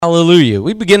Hallelujah.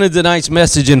 We begin tonight's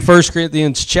message in 1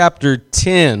 Corinthians chapter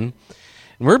 10. And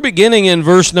we're beginning in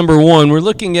verse number 1. We're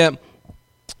looking at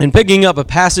and picking up a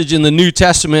passage in the New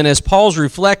Testament as Paul's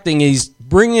reflecting. He's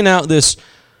bringing out this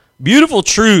beautiful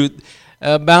truth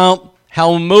about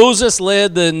how Moses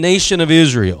led the nation of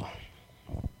Israel.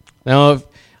 Now,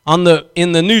 in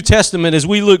the New Testament, as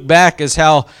we look back as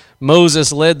how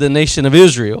Moses led the nation of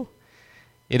Israel,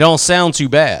 it don't sound too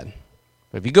bad.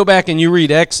 But if you go back and you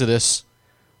read Exodus,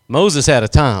 Moses had a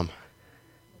time.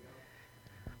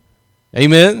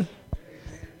 Amen?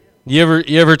 You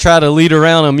ever try to lead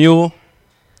around a mule?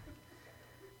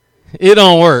 It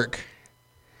don't work.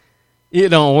 It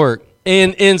don't work.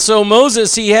 And so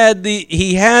Moses, he had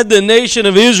the nation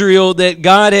of Israel that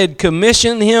God had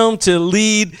commissioned him to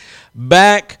lead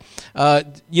back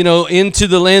into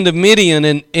the land of Midian.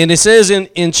 And it says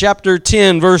in chapter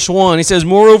 10, verse 1, he says,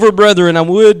 "Moreover, brethren, I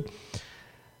would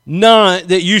not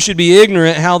that you should be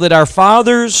ignorant how that our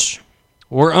fathers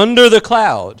were under the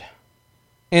cloud,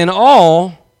 and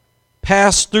all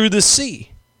passed through the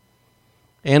sea,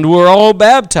 and were all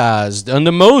baptized unto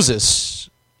Moses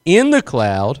in the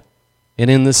cloud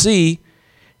and in the sea,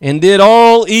 and did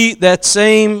all eat that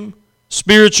same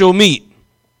spiritual meat,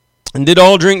 and did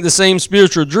all drink the same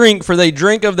spiritual drink, for they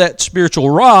drank of that spiritual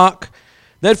rock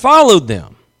that followed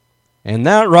them, and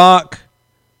that rock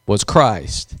was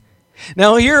Christ."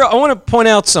 Now here, I want to point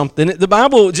out something. The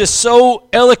Bible just so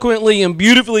eloquently and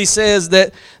beautifully says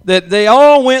that they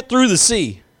all went through the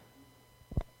sea.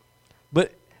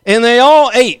 And they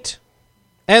all ate.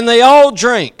 And they all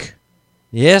drank.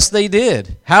 Yes, they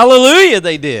did. Hallelujah,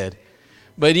 they did.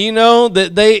 But you know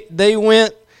that they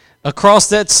went across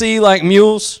that sea like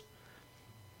mules?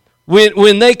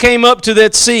 When they came up to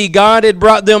that sea, God had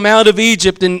brought them out of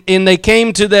Egypt, and they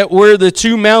came to that where the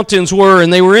two mountains were,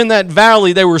 and they were in that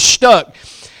valley. They were stuck.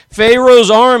 Pharaoh's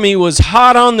army was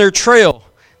hot on their trail.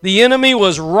 The enemy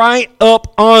was right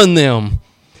up on them.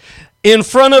 In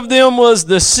front of them was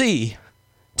the sea.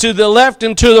 To the left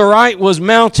and to the right was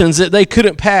mountains that they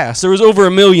couldn't pass. There was over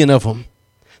 1 million of them.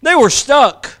 They were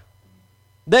stuck.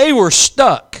 They were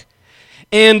stuck.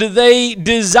 And they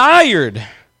desired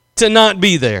to not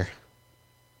be there.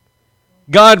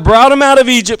 God brought them out of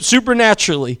Egypt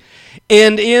supernaturally.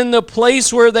 And in the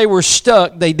place where they were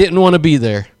stuck, they didn't want to be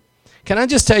there. Can I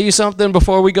just tell you something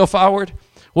before we go forward?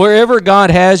 Wherever God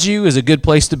has you is a good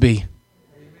place to be.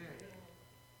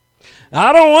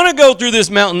 I don't want to go through this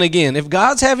mountain again. If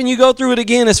God's having you go through it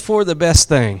again, it's for the best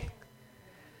thing.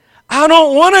 I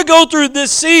don't want to go through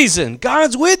this season.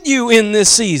 God's with you in this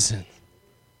season.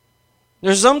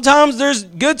 Sometimes there's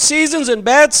good seasons and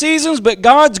bad seasons, but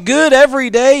God's good every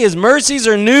day. His mercies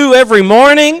are new every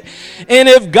morning. And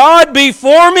if God be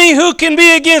for me, who can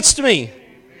be against me?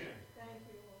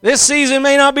 This season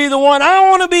may not be the one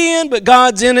I want to be in, but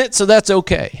God's in it, so that's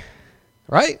okay.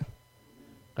 Right?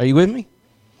 Are you with me?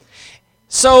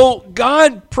 So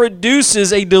God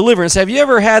produces a deliverance. Have you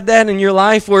ever had that in your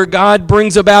life where God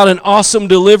brings about an awesome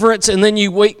deliverance, and then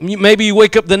maybe you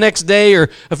wake up the next day or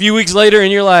a few weeks later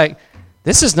and you're like,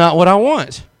 this is not what I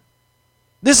want.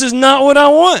 This is not what I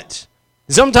want.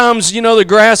 Sometimes, the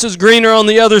grass is greener on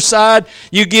the other side.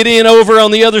 You get in over on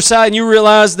the other side and you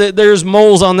realize that there's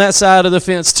moles on that side of the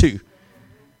fence too.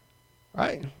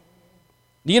 Right?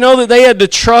 Do you know that they had to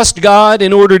trust God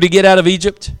in order to get out of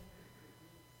Egypt?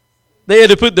 They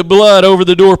had to put the blood over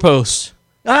the doorposts.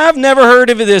 I've never heard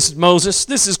of this, Moses.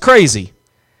 This is crazy.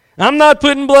 I'm not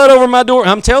putting blood over my door.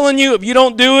 I'm telling you, if you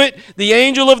don't do it, the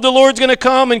angel of the Lord's going to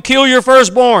come and kill your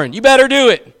firstborn. You better do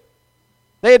it.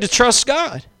 They had to trust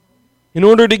God in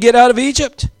order to get out of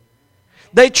Egypt.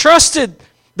 They trusted.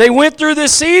 They went through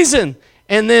this season.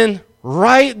 And then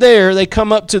right there, they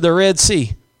come up to the Red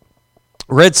Sea.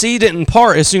 Red Sea didn't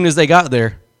part as soon as they got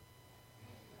there.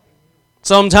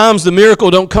 Sometimes the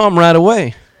miracle don't come right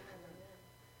away.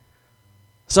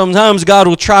 Sometimes God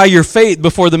will try your faith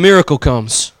before the miracle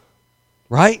comes.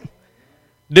 Right?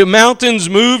 Do mountains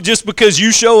move just because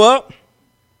you show up?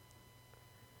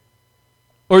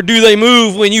 Or do they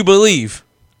move when you believe?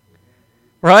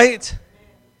 Right?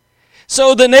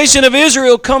 So the nation of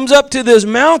Israel comes up to this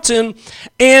mountain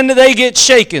and they get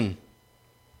shaken.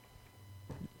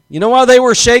 You know why they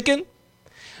were shaken?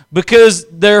 Because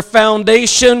their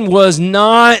foundation was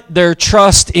not their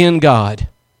trust in God.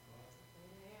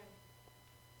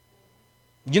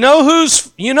 You know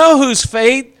whose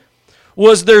faith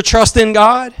was their trust in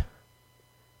God?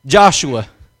 Joshua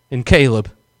and Caleb.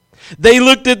 They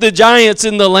looked at the giants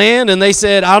in the land and they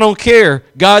said, I don't care.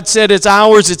 God said it's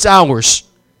ours, it's ours.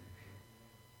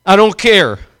 I don't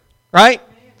care. Right?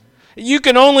 You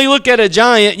can only look at a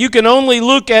giant. You can only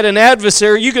look at an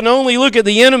adversary. You can only look at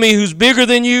the enemy who's bigger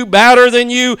than you, badder than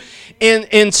you,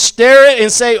 and stare at it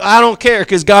and say, I don't care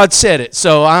because God said it.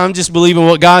 So I'm just believing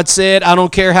what God said. I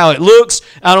don't care how it looks.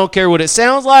 I don't care what it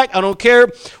sounds like. I don't care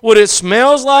what it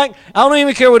smells like. I don't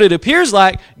even care what it appears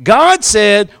like. God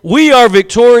said we are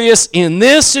victorious in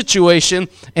this situation,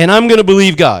 and I'm going to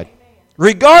believe God,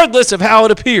 regardless of how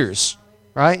it appears,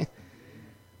 right?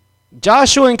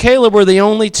 Joshua and Caleb were the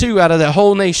only two out of that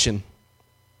whole nation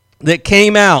that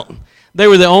came out. They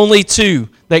were the only two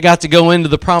that got to go into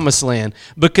the promised land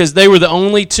because they were the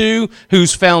only two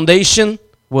whose foundation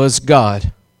was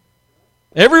God.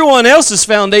 Everyone else's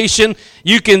foundation,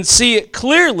 you can see it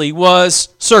clearly, was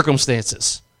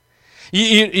circumstances. And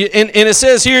it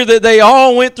says here that they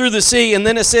all went through the sea, and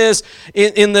then it says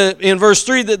in verse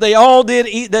 3 that they all did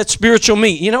eat that spiritual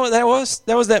meat. You know what that was?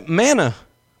 That was that manna.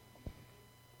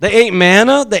 They ate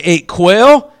manna. They ate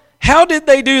quail. How did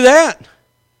they do that?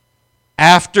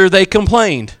 After they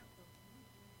complained.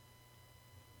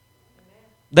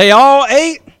 They all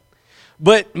ate,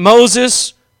 but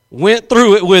Moses went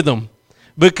through it with them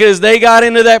because they got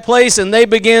into that place and they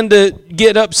began to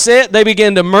get upset. They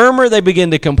began to murmur. They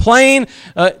began to complain.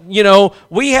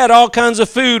 We had all kinds of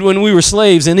food when we were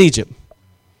slaves in Egypt.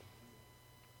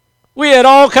 We had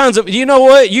all kinds of, you know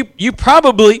what? You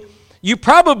probably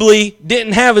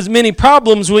didn't have as many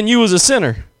problems when you was a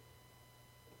sinner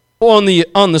on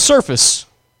the surface.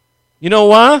 You know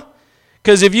why?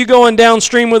 Because if you're going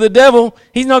downstream with the devil,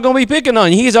 he's not going to be picking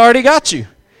on you. He's already got you.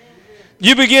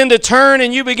 You begin to turn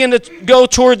and you begin to go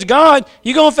towards God,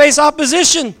 you're going to face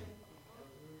opposition.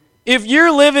 If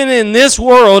you're living in this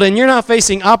world and you're not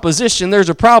facing opposition, there's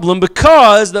a problem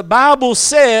because the Bible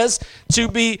says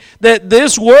that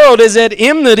this world is at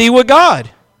enmity with God.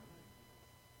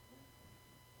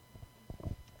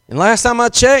 And last time I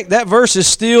checked, that verse is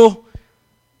still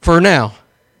for now.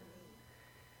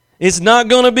 It's not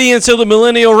going to be until the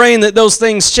millennial reign that those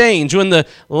things change, when the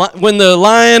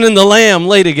lion and the lamb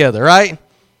lay together, right?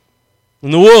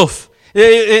 And the wolf,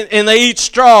 and they eat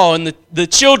straw, and the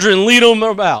children lead them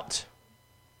about.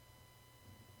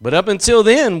 But up until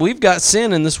then, we've got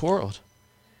sin in this world.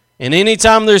 And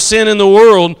anytime there's sin in the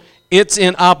world, it's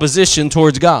in opposition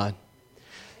towards God.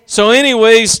 So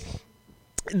anyways,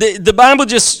 the Bible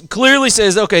just clearly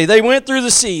says, okay, they went through the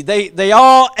sea. They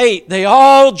all ate. They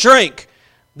all drank.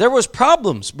 There was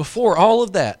problems before all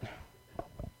of that.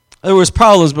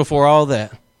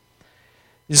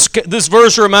 This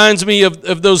verse reminds me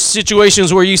of those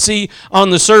situations where you see on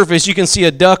the surface, you can see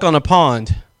a duck on a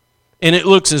pond, and it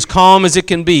looks as calm as it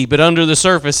can be, but under the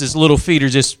surface, his little feet are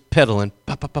just pedaling.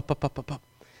 Pop, pop, pop, pop, pop, pop.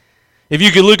 If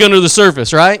you could look under the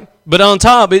surface, right? But on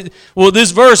top,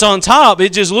 this verse on top,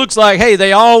 it just looks like, hey,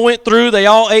 they all went through, they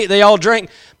all ate, they all drank,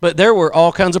 but there were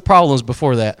all kinds of problems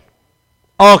before that.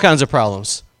 All kinds of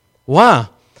problems. Why?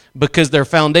 Because their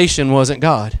foundation wasn't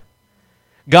God.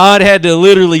 God had to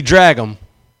literally drag them.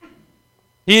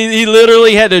 He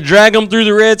literally had to drag them through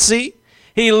the Red Sea.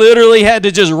 He literally had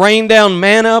to just rain down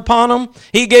manna upon them.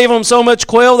 He gave them so much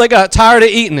quail, they got tired of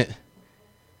eating it.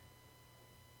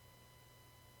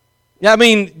 I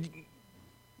mean,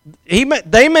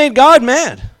 they made God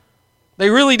mad.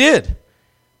 They really did.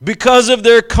 Because of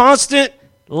their constant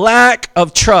lack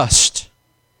of trust.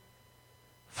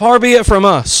 Far be it from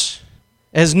us,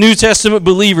 as New Testament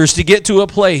believers, to get to a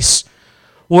place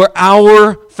where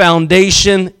our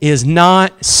foundation is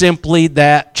not simply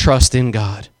that trust in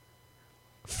God.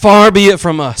 Far be it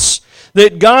from us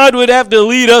that God would have to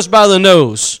lead us by the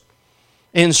nose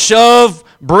and shove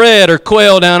bread or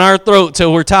quail down our throat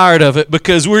till we're tired of it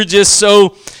because we're just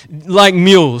so like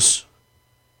mules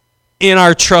in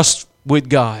our trust with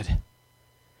God.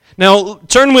 Now,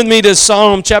 turn with me to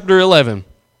Psalm chapter 11.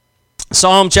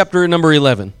 Psalm chapter number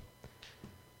 11.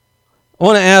 I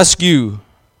want to ask you,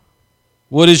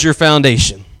 what is your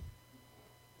foundation?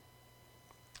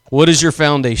 What is your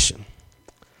foundation?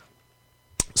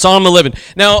 Psalm 11.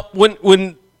 Now,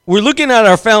 when we're looking at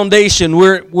our foundation,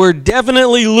 we're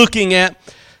definitely looking at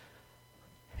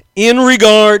in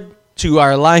regard to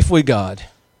our life with God.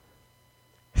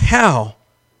 How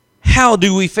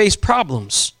do we face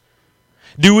problems?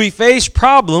 Do we face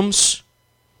problems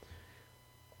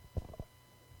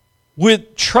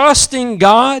with trusting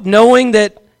God, knowing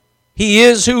that He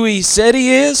is who He said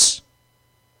He is?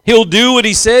 He'll do what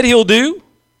He said He'll do?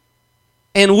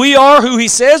 And we are who He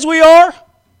says we are?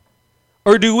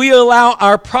 Or do we allow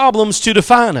our problems to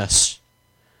define us?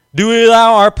 Do we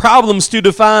allow our problems to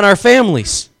define our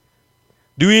families?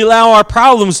 Do we allow our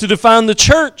problems to define the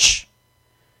church?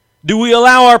 Do we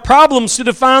allow our problems to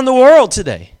define the world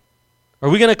today? Are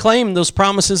we going to claim those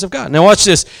promises of God? Now watch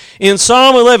this. In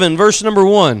Psalm 11, verse number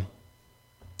 1.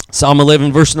 Psalm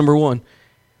 11, verse number 1.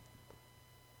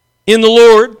 In the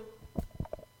Lord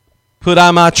put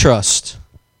I my trust.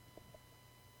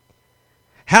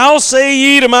 How say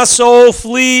ye to my soul,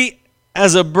 flee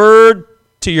as a bird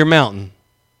to your mountain?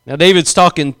 Now David's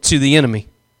talking to the enemy.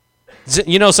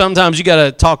 You know, sometimes you got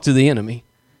to talk to the enemy.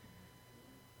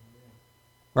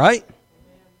 Right?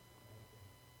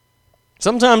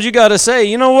 Sometimes you got to say,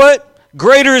 you know what?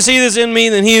 Greater is he that's in me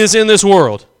than he is in this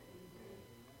world.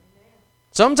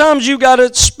 Sometimes you got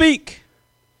to speak.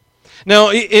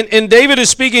 Now, and David is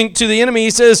speaking to the enemy.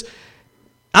 He says,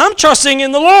 I'm trusting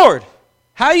in the Lord.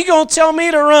 How are you going to tell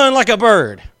me to run like a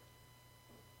bird?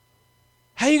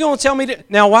 How are you going to tell me to...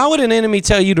 Now, why would an enemy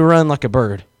tell you to run like a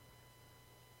bird?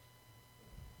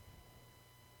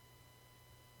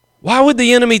 Why would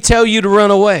the enemy tell you to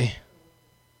run away?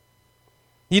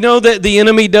 You know that the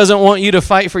enemy doesn't want you to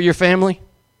fight for your family?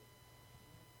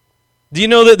 Do you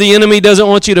know that the enemy doesn't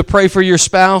want you to pray for your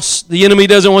spouse? The enemy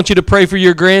doesn't want you to pray for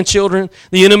your grandchildren.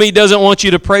 The enemy doesn't want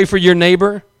you to pray for your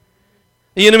neighbor.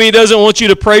 The enemy doesn't want you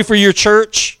to pray for your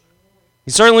church.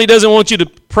 He certainly doesn't want you to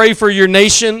pray for your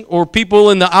nation or people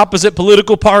in the opposite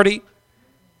political party.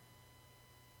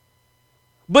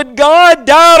 But God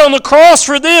died on the cross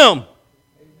for them.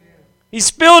 He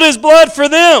spilled his blood for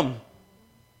them.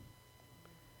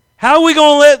 How are we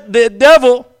going to let the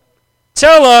devil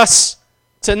tell us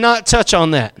to not touch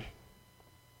on that?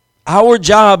 Our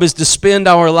job is to spend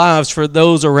our lives for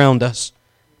those around us.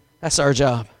 That's our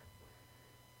job.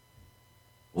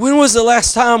 When was the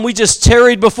last time we just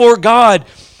tarried before God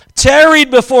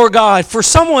for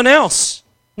someone else,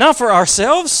 not for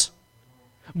ourselves?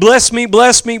 Bless me,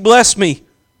 bless me, bless me.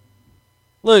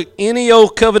 Look, any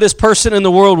old covetous person in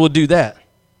the world will do that.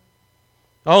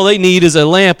 All they need is a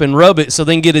lamp and rub it so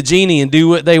they can get a genie and do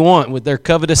what they want with their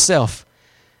covetous self.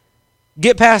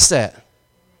 Get past that.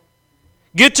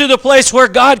 Get to the place where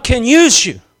God can use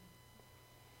you.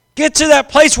 Get to that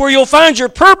place where you'll find your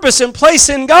purpose and place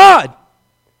in God.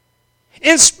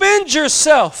 And spend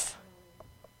yourself.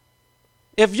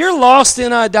 If you're lost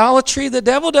in idolatry, the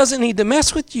devil doesn't need to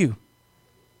mess with you.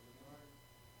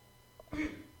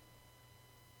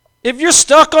 If you're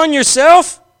stuck on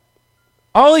yourself,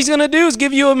 all he's going to do is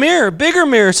give you a mirror, a bigger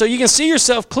mirror, so you can see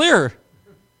yourself clearer.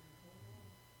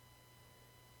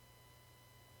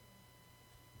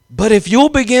 But if you'll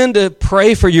begin to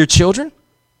pray for your children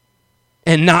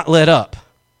and not let up,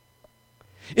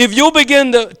 if you'll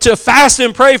begin to fast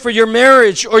and pray for your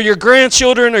marriage or your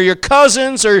grandchildren or your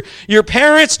cousins or your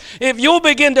parents, if you'll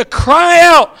begin to cry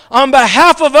out on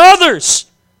behalf of others,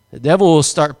 the devil will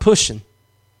start pushing.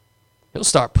 He'll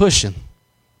start pushing.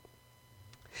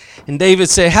 And David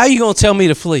said, how are you going to tell me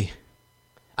to flee?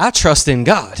 I trust in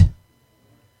God.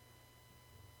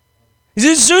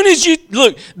 As soon as you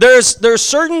look, there's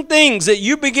certain things that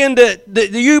you begin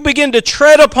to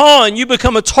tread upon, you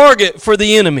become a target for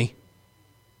the enemy.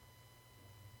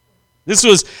 This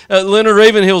was Leonard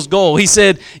Ravenhill's goal. He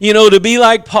said, to be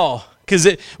like Paul, because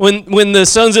when the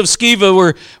sons of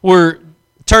Sceva were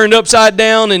turned upside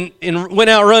down and went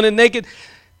out running naked,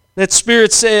 that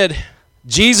Spirit said,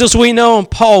 Jesus we know and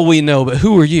Paul we know, but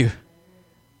who are you?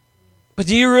 But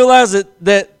do you realize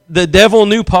that the devil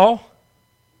knew Paul?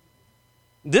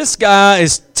 This guy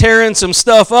is tearing some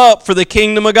stuff up for the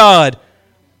kingdom of God.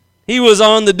 He was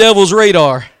on the devil's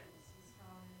radar.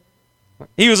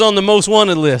 He was on the most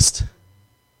wanted list.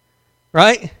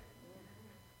 Right?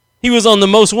 He was on the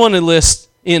most wanted list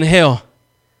in hell.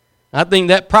 I think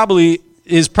that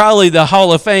is probably the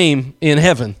Hall of Fame in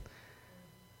heaven.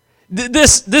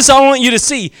 This I want you to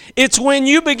see. It's when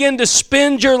you begin to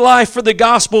spend your life for the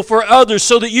gospel for others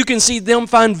so that you can see them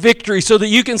find victory, so that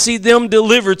you can see them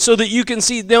delivered, so that you can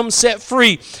see them set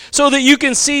free, so that you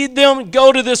can see them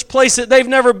go to this place that they've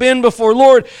never been before.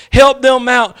 Lord, help them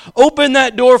out. Open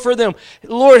that door for them.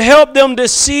 Lord, help them to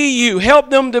see you. Help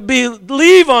them to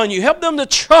believe on you. Help them to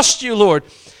trust you, Lord.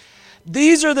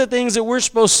 These are the things that we're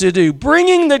supposed to do.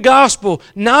 Bringing the gospel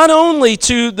not only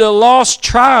to the lost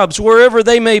tribes, wherever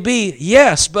they may be,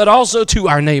 yes, but also to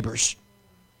our neighbors.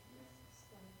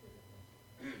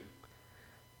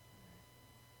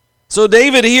 So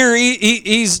David here,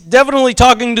 he's definitely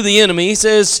talking to the enemy. He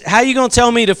says, how are you going to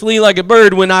tell me to flee like a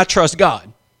bird when I trust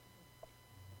God?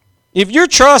 If your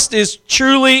trust is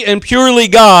truly and purely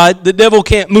God, the devil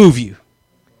can't move you.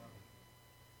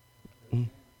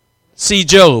 See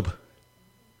Job.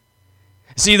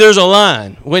 See, there's a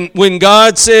line. When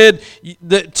God said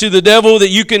that to the devil that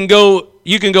you can go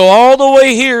all the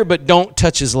way here, but don't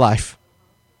touch his life.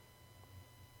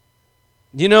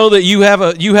 You know that you have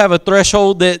a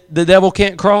threshold that the devil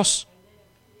can't cross?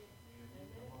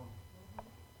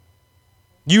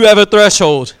 You have a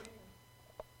threshold.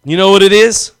 You know what it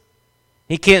is?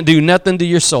 He can't do nothing to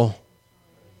your soul.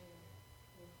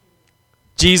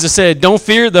 Jesus said, don't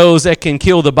fear those that can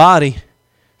kill the body.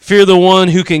 Fear the one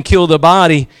who can kill the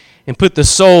body and put the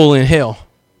soul in hell.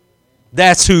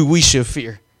 That's who we should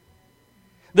fear.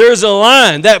 There's a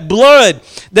line. That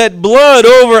blood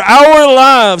over our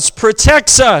lives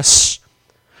protects us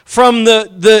from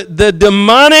the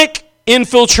demonic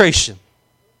infiltration.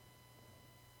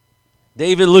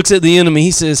 David looks at the enemy.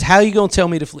 He says, how are you going to tell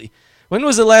me to flee? When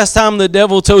was the last time the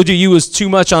devil told you was too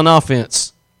much on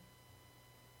offense?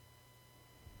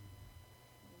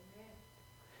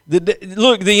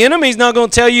 Look, the enemy's not going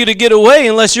to tell you to get away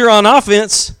unless you're on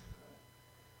offense.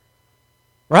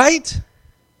 Right?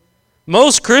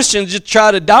 Most Christians just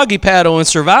try to doggy paddle and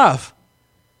survive.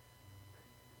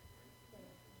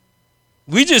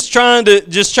 We just trying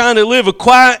to live a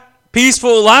quiet,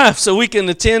 peaceful life so we can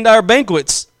attend our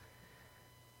banquets.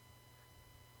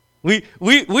 We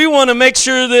want to make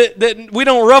sure that we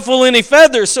don't ruffle any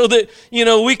feathers so that,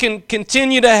 we can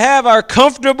continue to have our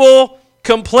comfortable,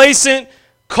 complacent,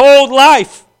 cold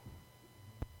life.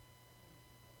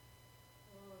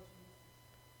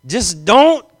 Just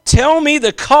don't tell me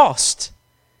the cost.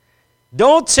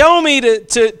 Don't tell me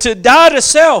to die to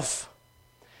self.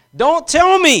 Don't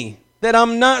tell me that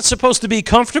I'm not supposed to be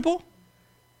comfortable.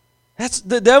 That's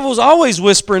the devil's always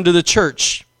whispering to the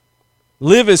church.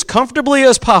 Live as comfortably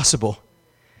as possible.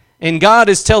 And God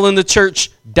is telling the church,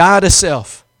 die to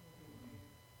self.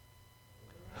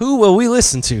 Who will we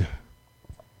listen to?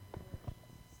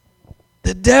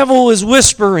 The devil is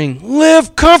whispering,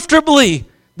 live comfortably.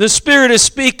 The Spirit is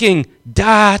speaking,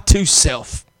 die to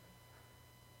self.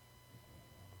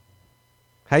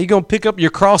 How are you going to pick up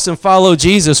your cross and follow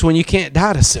Jesus when you can't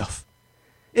die to self?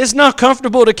 It's not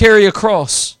comfortable to carry a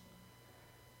cross.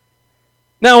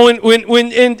 Now,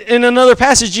 when in another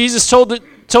passage, Jesus told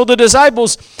the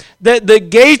disciples that the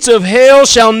gates of hell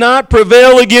shall not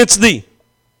prevail against thee.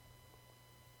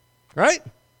 Right?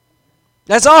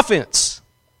 That's offense.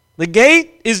 The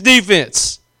gate is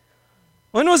defense.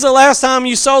 When was the last time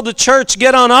you saw the church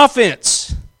get on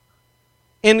offense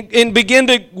and begin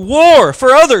to war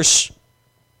for others?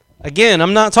 Again,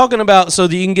 I'm not talking about so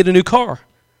that you can get a new car,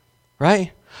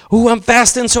 right? Ooh, I'm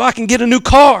fasting so I can get a new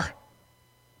car.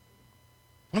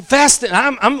 I'm fasting.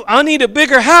 I need a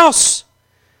bigger house.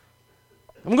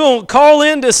 I'm going to call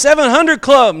in to 700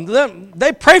 Club.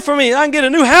 They pray for me. I can get a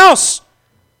new house.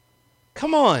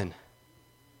 Come on.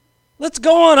 Let's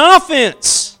go on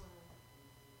offense.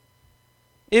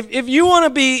 If you want to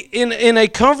be in a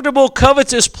comfortable,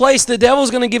 covetous place, the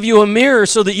devil's going to give you a mirror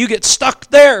so that you get stuck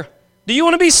there. Do you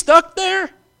want to be stuck there?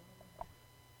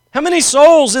 How many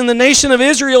souls in the nation of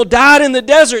Israel died in the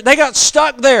desert? They got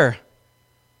stuck there.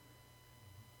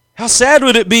 How sad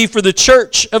would it be for the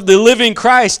church of the living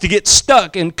Christ to get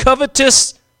stuck in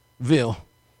Covetousville?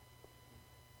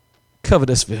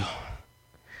 Covetousville.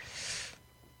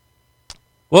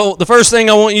 Well, the first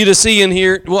thing I want you to see in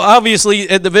here, well, obviously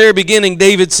at the very beginning,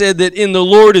 David said that in the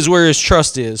Lord is where his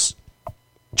trust is.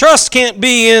 Trust can't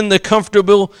be in the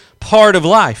comfortable part of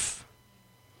life.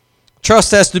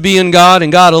 Trust has to be in God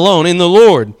and God alone. In the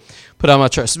Lord, put out my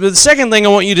trust. But the second thing I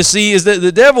want you to see is that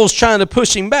the devil's trying to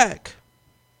push him back.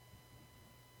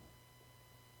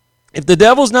 If the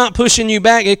devil's not pushing you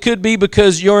back, it could be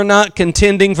because you're not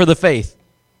contending for the faith.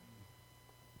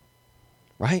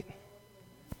 Right?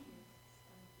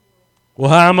 Well,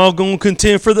 how am I going to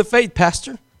contend for the faith,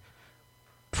 Pastor?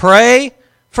 Pray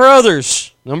for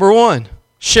others, number one.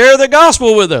 Share the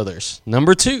gospel with others,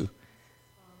 number two.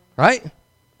 Right?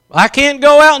 I can't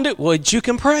go out and do it. Well, you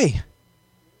can pray.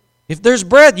 If there's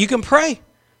bread, you can pray.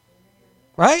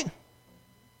 Right?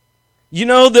 You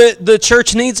know that the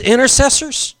church needs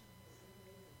intercessors.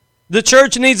 The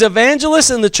church needs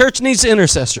evangelists and the church needs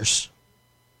intercessors.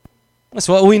 That's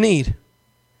what we need.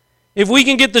 If we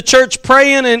can get the church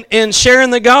praying and sharing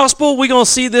the gospel, we're going to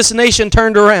see this nation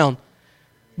turned around.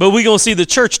 But we're going to see the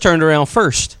church turned around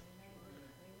first.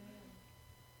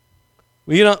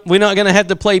 We're not going to have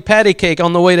to play patty cake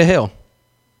on the way to hell.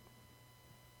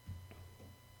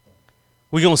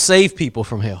 We're going to save people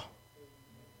from hell.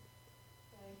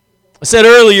 I said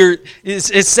earlier,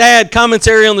 it's sad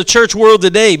commentary on the church world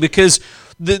today because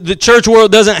the church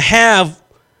world doesn't have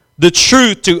the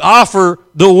truth to offer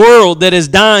the world that is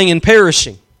dying and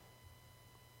perishing.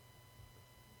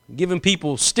 Giving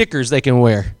people stickers they can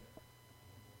wear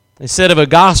instead of a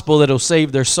gospel that will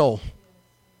save their soul.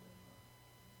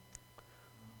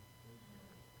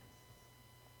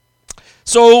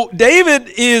 So David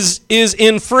is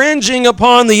infringing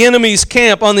upon the enemy's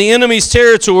camp, on the enemy's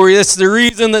territory. That's the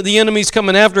reason that the enemy's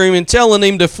coming after him and telling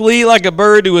him to flee like a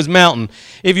bird to his mountain.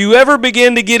 If you ever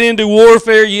begin to get into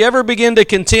warfare, you ever begin to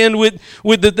contend with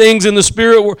the things in the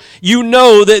spirit world, you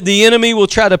know that the enemy will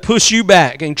try to push you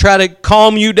back and try to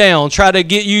calm you down, try to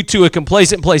get you to a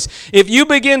complacent place. If you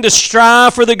begin to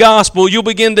strive for the gospel, you'll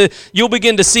begin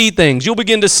to see things. You'll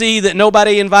begin to see that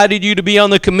nobody invited you to be on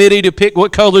the committee to pick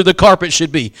what color the carpet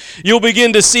should be. You'll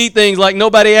begin to see things like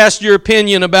nobody asked your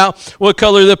opinion about what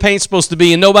color the paint's supposed to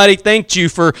be, and nobody thanked you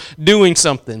for doing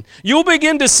something. You'll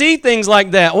begin to see things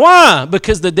like that. Why?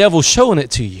 Because the devil's showing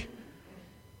it to you.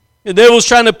 The devil's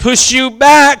trying to push you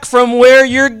back from where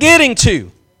you're getting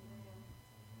to.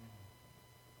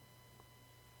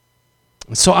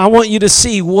 So I want you to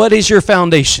see, what is your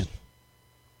foundation?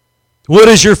 What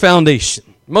is your foundation?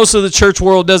 Most of the church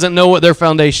world doesn't know what their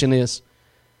foundation is.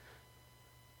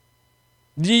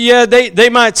 Yeah, they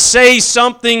might say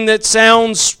something that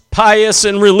sounds pious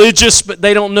and religious, but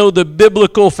they don't know the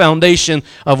biblical foundation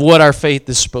of what our faith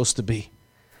is supposed to be.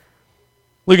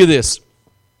 Look at this.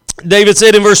 David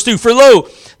said in verse 2, "For lo,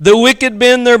 the wicked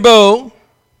bend their bow,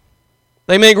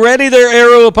 they make ready their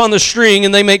arrow upon the string,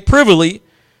 and they make privily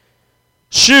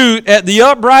shoot at the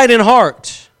upright in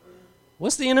heart."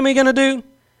 What's the enemy going to do?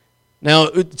 Now,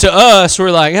 to us,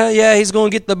 we're like, oh yeah, he's going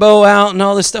to get the bow out and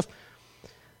all this stuff.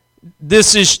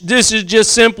 This is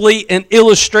just simply an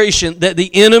illustration that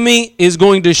the enemy is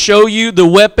going to show you the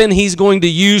weapon he's going to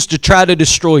use to try to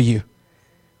destroy you.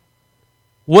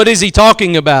 What is he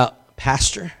talking about,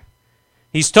 Pastor?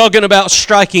 He's talking about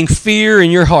striking fear in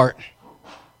your heart.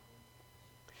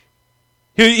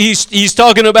 He's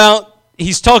talking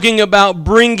about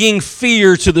bringing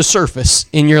fear to the surface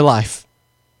in your life.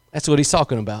 That's what he's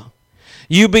talking about.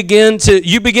 You begin to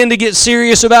get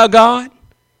serious about God.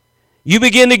 You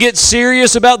begin to get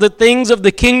serious about the things of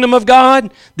the kingdom of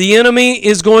God, the enemy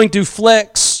is going to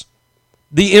flex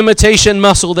the imitation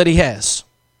muscle that he has.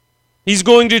 He's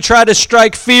going to try to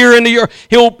strike fear into your...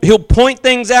 He'll point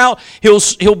things out.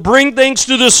 He'll bring things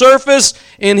to the surface.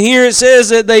 And here it says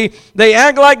that they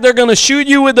act like they're going to shoot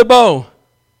you with the bow.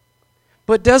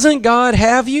 But doesn't God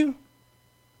have you?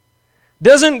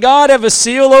 Doesn't God have a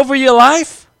seal over your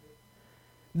life?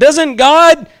 Doesn't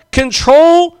God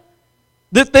control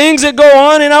the things that go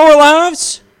on in our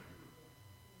lives?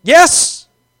 Yes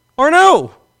or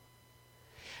no?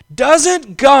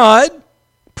 Doesn't God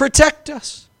protect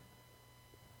us?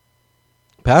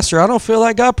 Pastor, I don't feel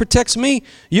like God protects me.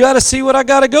 You got to see what I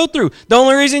got to go through. The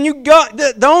only reason you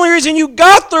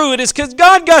got through it is because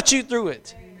God got you through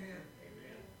it.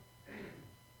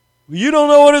 You don't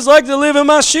know what it's like to live in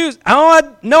my shoes.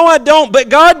 No, I don't, but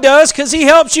God does, because he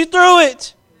helps you through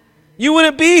it. You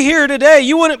wouldn't be here today.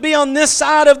 You wouldn't be on this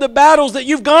side of the battles that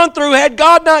you've gone through had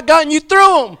God not gotten you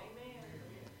through them.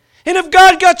 And if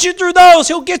God got you through those,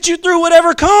 he'll get you through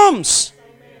whatever comes.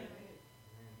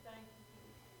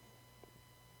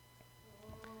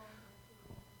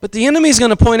 But the enemy's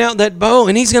going to point out that bow,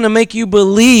 and he's going to make you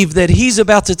believe that he's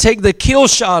about to take the kill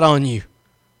shot on you.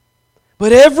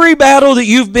 But every battle that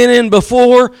you've been in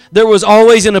before, there was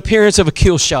always an appearance of a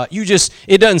kill shot.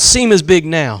 It doesn't seem as big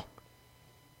now.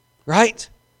 Right?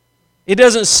 It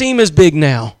doesn't seem as big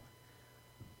now.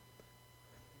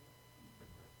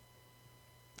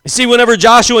 You see, whenever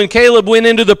Joshua and Caleb went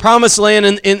into the promised land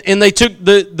and they took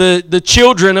the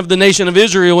children of the nation of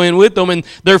Israel in with them, and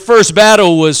their first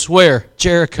battle was where?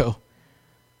 Jericho.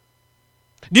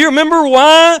 Do you remember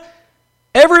why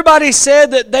everybody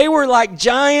said that they were like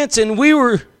giants and we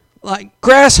were like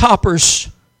grasshoppers?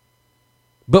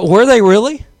 But were they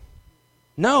really?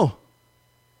 No.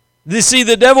 You see,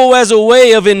 the devil has a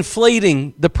way of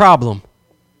inflating the problem.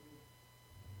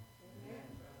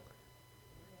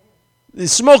 The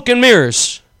smoke and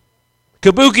mirrors.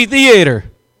 Kabuki theater.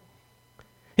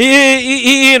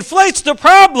 He inflates the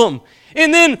problem.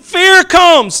 And then fear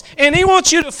comes. And he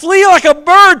wants you to flee like a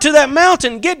bird to that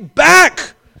mountain. Get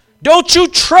back. Don't you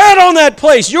tread on that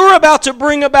place. You're about to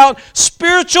bring about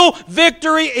spiritual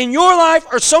victory in your life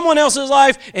or someone else's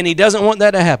life. And he doesn't want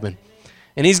that to happen.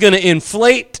 And he's going to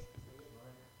inflate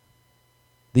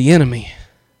the enemy.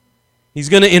 He's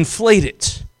going to inflate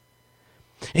it.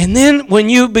 And then when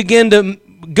you begin to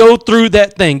go through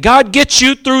that thing, God gets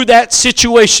you through that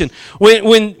situation.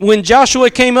 When Joshua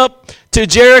came up to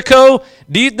Jericho,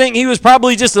 do you think he was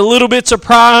probably just a little bit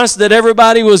surprised that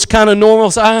everybody was kind of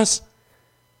normal size?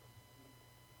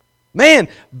 Man,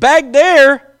 back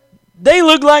there, they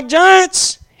look like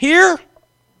giants. Here,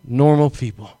 normal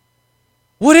people.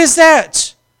 What is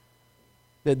that?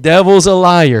 The devil's a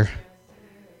liar.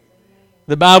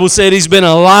 The Bible said he's been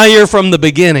a liar from the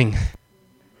beginning.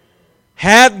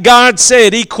 Had God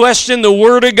said, he questioned the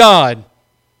Word of God.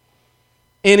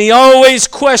 And he always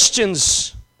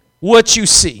questions what you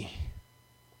see.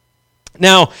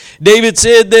 Now, David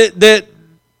said that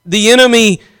the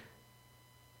enemy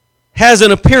has an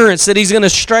appearance that he's going to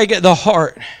strike at the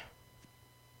heart.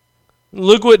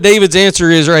 Look what David's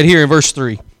answer is right here in verse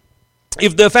 3.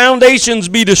 If the foundations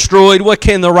be destroyed, what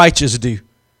can the righteous do?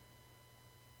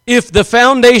 If the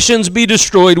foundations be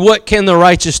destroyed, what can the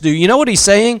righteous do? You know what he's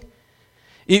saying?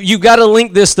 You've got to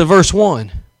link this to verse 1.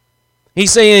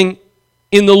 He's saying,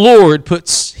 in the Lord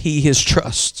puts he his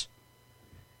trust.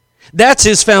 That's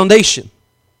his foundation.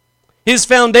 His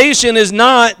foundation is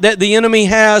not that the enemy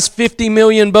has 50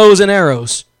 million bows and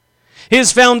arrows.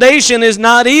 His foundation is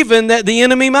not even that the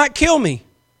enemy might kill me.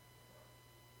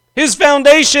 His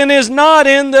foundation is not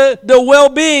in the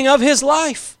well-being of his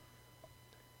life.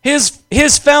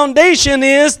 His foundation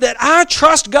is that I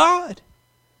trust God.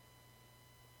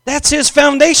 That's his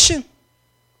foundation.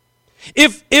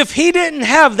 If he didn't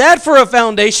have that for a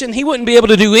foundation, he wouldn't be able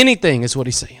to do anything, is what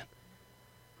he's saying.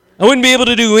 I wouldn't be able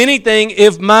to do anything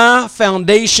if my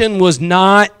foundation was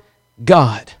not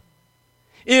God.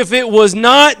 If it was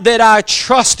not that I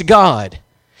trust God.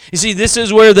 You see, this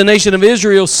is where the nation of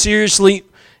Israel seriously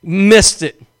missed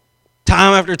it.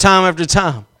 Time after time after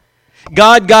time.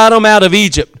 God got them out of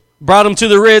Egypt. Brought them to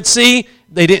the Red Sea.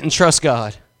 They didn't trust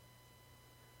God.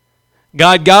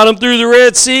 God got them through the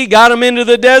Red Sea. Got them into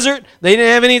the desert. They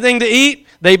didn't have anything to eat.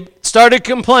 They started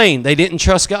complaining. They didn't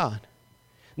trust God.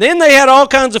 Then they had all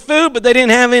kinds of food, but they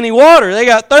didn't have any water. They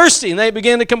got thirsty, and they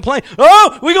began to complain.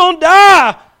 Oh, we're going to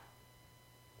die.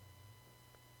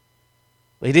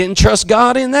 They didn't trust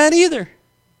God in that either.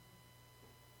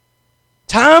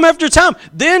 Time after time.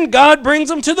 Then God brings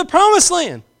them to the promised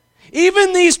land.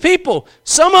 Even these people,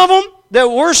 some of them that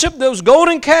worship those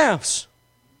golden calves,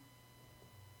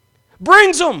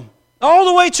 brings them all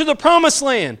the way to the promised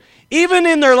land. Even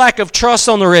in their lack of trust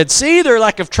on the Red Sea, their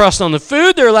lack of trust on the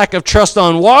food, their lack of trust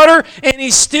on water, and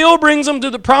he still brings them to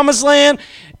the promised land,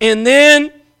 and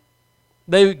then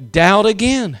they doubt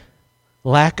again.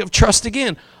 Lack of trust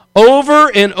again. Over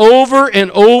and over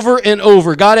and over and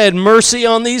over. God had mercy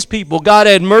on these people. God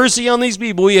had mercy on these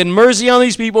people. He had mercy on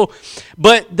these people,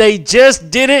 but they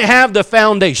just didn't have the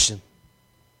foundation.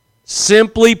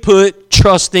 Simply put,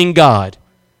 trusting God.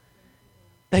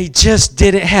 They just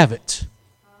didn't have it.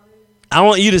 I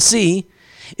want you to see,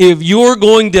 if you're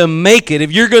going to make it,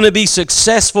 if you're going to be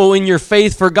successful in your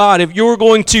faith for God, if you're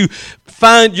going to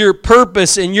find your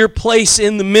purpose and your place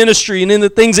in the ministry and in the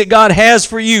things that God has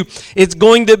for you, it's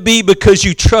going to be because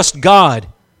you trust God.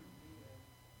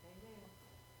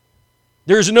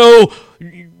 There's no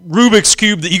Rubik's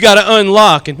Cube that you got to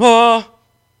unlock.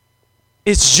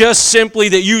 It's just simply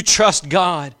that you trust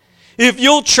God. If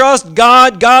you'll trust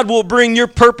God, God will bring your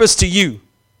purpose to you.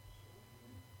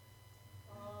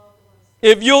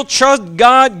 If you'll trust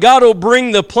God, God will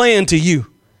bring the plan to you.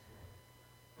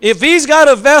 If he's got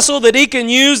a vessel that he can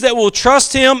use that will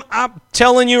trust him, I'm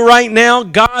telling you right now,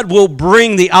 God will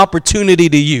bring the opportunity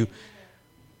to you.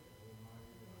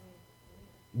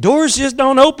 Doors just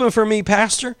don't open for me,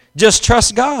 Pastor. Just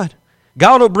trust God.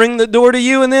 God will bring the door to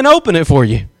you and then open it for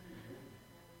you.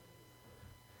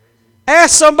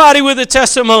 Ask somebody with a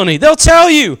testimony. They'll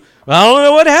tell you, I don't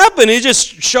know what happened. It just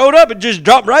showed up. It just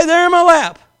dropped right there in my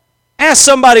lap. Ask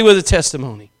somebody with a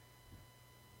testimony.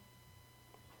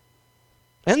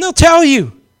 And they'll tell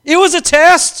you, it was a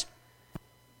test,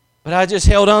 but I just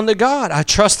held on to God. I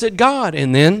trusted God,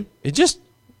 and then it just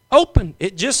opened.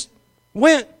 It just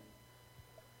went.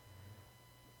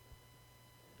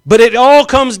 But it all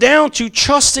comes down to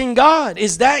trusting God.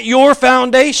 Is that your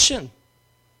foundation?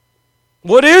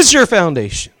 What is your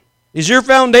foundation? Is your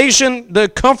foundation the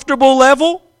comfortable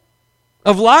level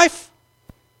of life?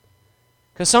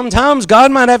 Because sometimes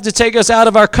God might have to take us out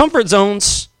of our comfort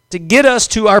zones to get us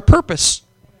to our purpose.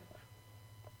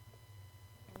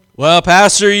 Well,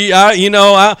 Pastor,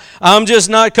 I'm just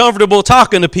not comfortable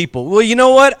talking to people. Well, you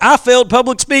know what? I failed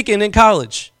public speaking in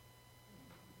college.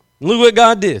 Look what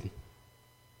God did.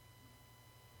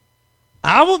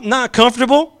 I was not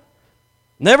comfortable.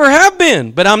 Never have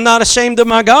been, but I'm not ashamed of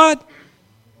my God.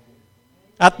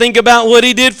 I think about what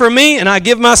he did for me, and I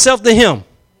give myself to him.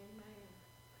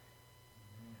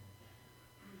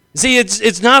 See,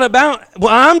 it's not about,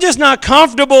 well, I'm just not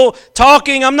comfortable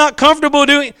talking. I'm not comfortable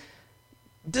doing.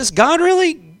 Does God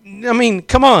really? I mean,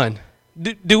 come on.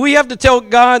 Do we have to tell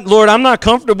God, Lord, I'm not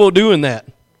comfortable doing that?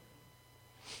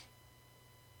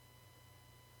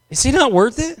 Is he not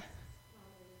worth it?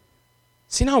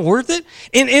 Is he not worth it?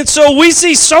 And so we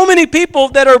see so many people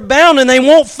that are bound and they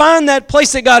won't find that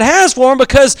place that God has for them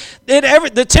because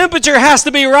the temperature has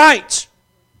to be right.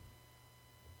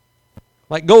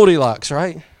 Like Goldilocks,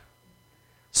 right?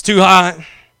 It's too hot.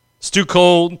 It's too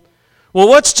cold. Well,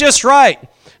 what's just right?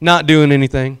 Not doing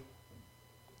anything.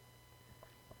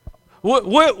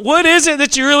 What is it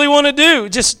that you really want to do?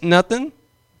 Just nothing.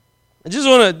 I just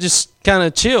want to just kind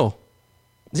of chill.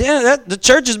 Yeah, the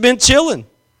church has been chilling.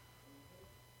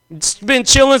 It's been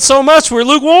chilling so much we're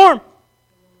lukewarm.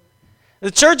 The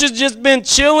church has just been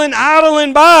chilling,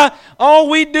 idling by. All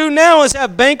we do now is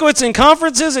have banquets and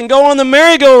conferences and go on the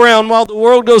merry-go-round while the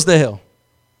world goes to hell.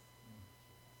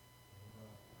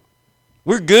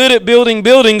 We're good at building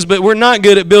buildings, but we're not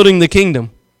good at building the kingdom.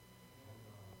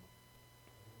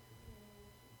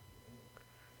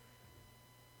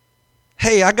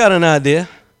 Hey, I got an idea.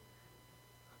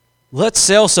 Let's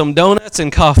sell some donuts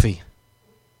and coffee.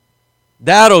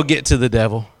 That'll get to the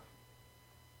devil.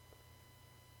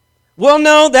 Well,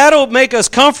 no, that'll make us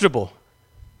comfortable.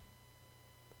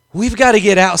 We've got to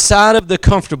get outside of the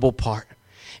comfortable part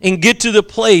and get to the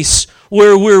place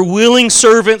where we're willing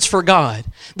servants for God,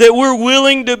 that we're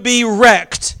willing to be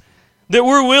wrecked, that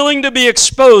we're willing to be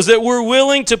exposed, that we're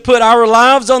willing to put our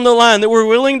lives on the line, that we're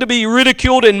willing to be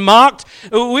ridiculed and mocked.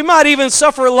 We might even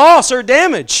suffer loss or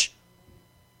damage.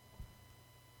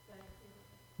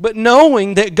 But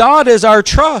knowing that God is our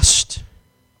trust.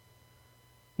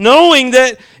 Knowing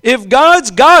that if God's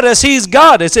got us, He's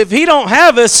got us. If He don't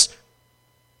have us,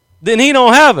 then He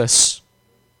don't have us.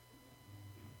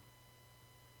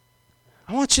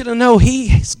 I want you to know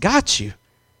He's got you.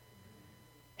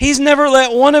 He's never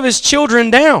let one of His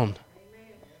children down.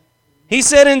 He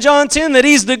said in John 10 that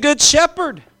He's the good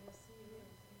shepherd.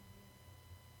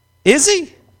 Is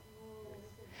He?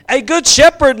 A good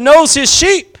shepherd knows his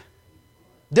sheep.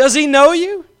 Does he know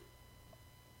you?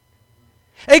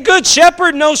 A good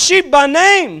shepherd knows sheep by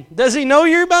name. Does he know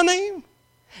you by name?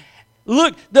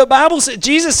 Look, the Bible said,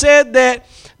 Jesus said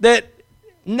that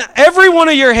every one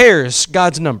of your hairs,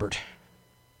 God's numbered.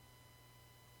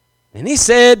 And He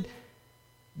said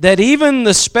that even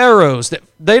the sparrows, that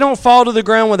they don't fall to the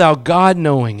ground without God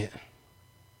knowing it.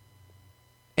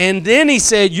 And then He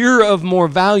said, you're of more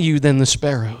value than the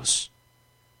sparrows.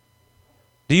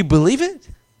 Do you believe it?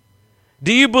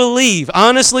 Do you believe,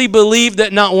 honestly believe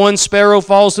that not one sparrow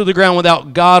falls to the ground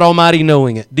without God Almighty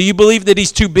knowing it? Do you believe that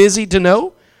He's too busy to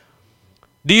know?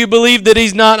 Do you believe that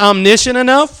He's not omniscient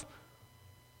enough?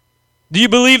 Do you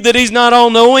believe that He's not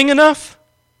all-knowing enough?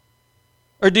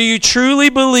 Or do you truly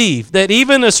believe that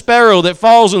even a sparrow that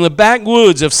falls in the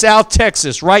backwoods of South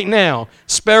Texas right now,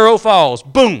 sparrow falls,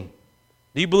 boom,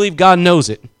 do you believe God knows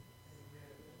it?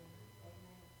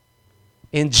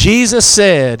 And Jesus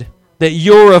said that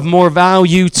you're of more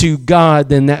value to God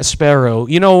than that sparrow.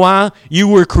 You know why? You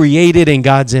were created in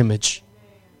God's image.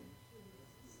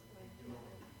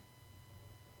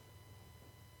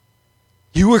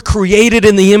 You were created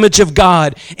in the image of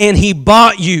God, and He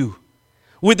bought you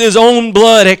with His own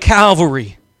blood at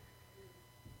Calvary.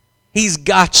 He's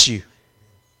got you.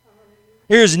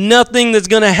 There's nothing that's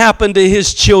going to happen to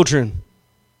His children.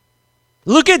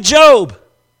 Look at Job.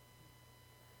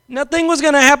 Nothing was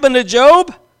going to happen to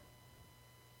Job.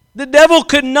 The devil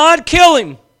could not kill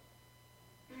him.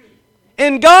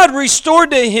 And God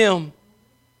restored to him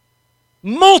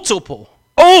multiple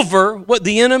over what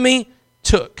the enemy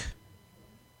took.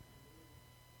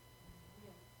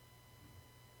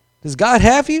 Does God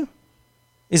have you?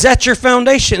 Is that your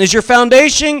foundation? Is your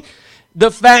foundation the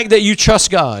fact that you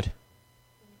trust God?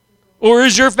 Or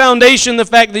is your foundation the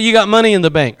fact that you got money in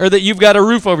the bank, or that you've got a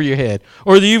roof over your head,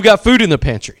 or that you've got food in the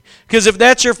pantry? Because if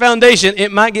that's your foundation,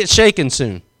 it might get shaken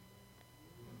soon.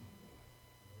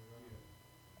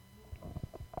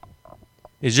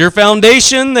 Is your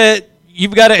foundation that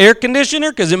you've got an air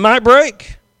conditioner because it might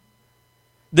break?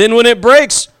 Then when it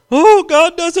breaks, oh,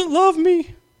 God doesn't love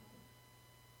me.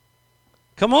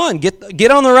 Come on, get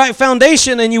on the right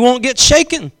foundation and you won't get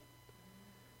shaken.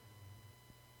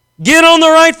 Get on the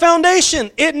right foundation.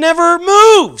 It never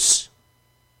moves.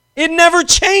 It never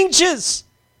changes.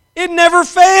 It never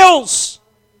fails.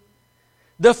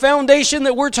 The foundation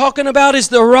that we're talking about is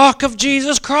the rock of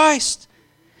Jesus Christ.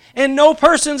 And no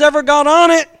person's ever got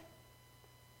on it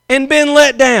and been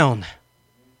let down.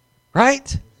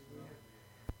 Right?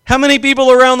 How many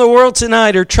people around the world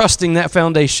tonight are trusting that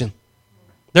foundation?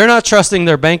 They're not trusting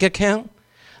their bank account.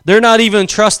 They're not even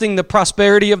trusting the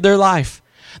prosperity of their life.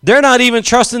 They're not even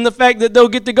trusting the fact that they'll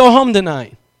get to go home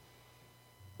tonight.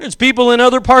 There's people in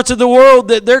other parts of the world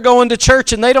that they're going to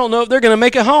church and they don't know if they're going to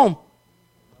make it home.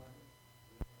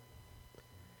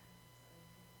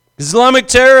 Islamic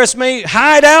terrorists may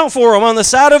hide out for them on the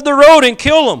side of the road and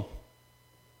kill them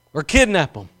or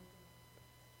kidnap them.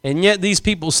 And yet these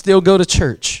people still go to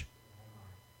church.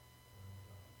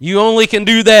 You only can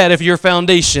do that if your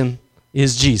foundation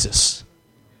is Jesus.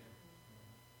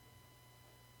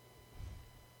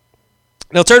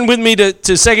 Now turn with me to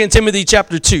 2 Timothy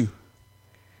chapter 2.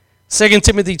 2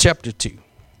 Timothy chapter 2.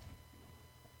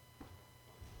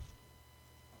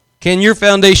 Can your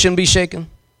foundation be shaken?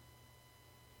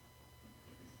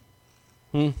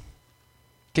 Can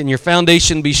your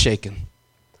foundation be shaken?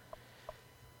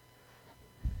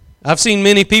 I've seen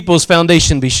many people's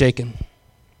foundation be shaken.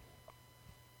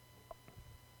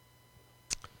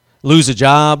 Lose a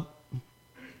job.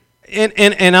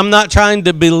 And I'm not trying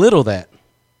to belittle that.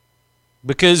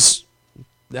 Because,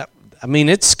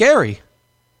 it's scary.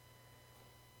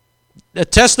 A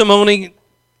testimony,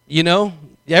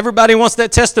 everybody wants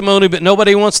that testimony, but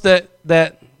nobody wants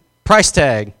that price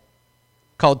tag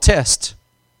called test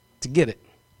to get it.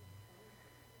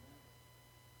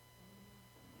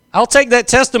 I'll take that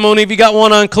testimony if you got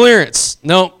one on clearance.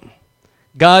 Nope.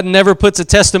 God never puts a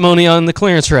testimony on the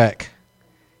clearance rack.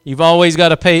 You've always got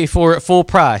to pay for it full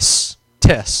price.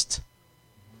 Test.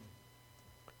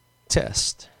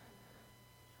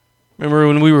 Remember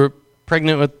when we were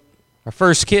pregnant with our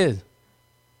first kid?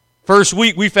 First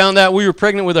week we found out we were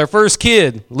pregnant with our first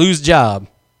kid. Lose job.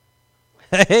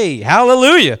 Hey,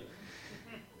 hallelujah.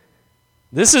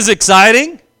 This is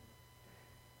exciting.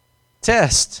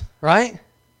 Test, right?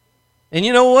 And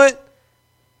you know what?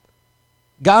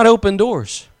 God opened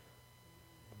doors.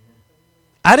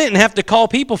 I didn't have to call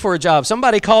people for a job.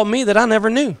 Somebody called me that I never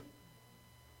knew.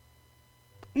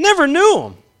 Never knew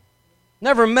them.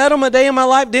 Never met them a day in my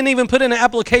life. Didn't even put in an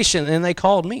application, and they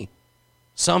called me.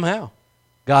 Somehow.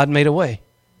 God made a way.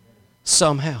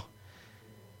 Somehow.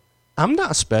 I'm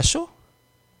not special.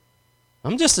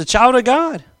 I'm just a child of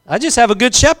God. I just have a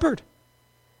good shepherd.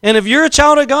 And if you're a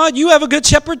child of God, you have a good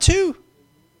shepherd too.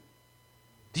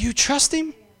 Do you trust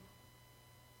him?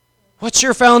 What's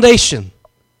your foundation?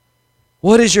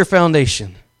 What is your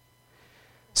foundation?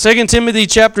 2 Timothy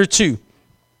chapter 2.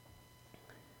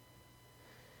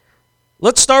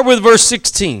 Let's start with verse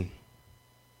 16.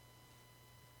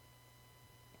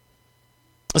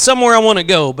 Somewhere I want to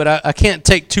go, but I can't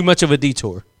take too much of a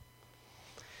detour.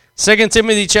 2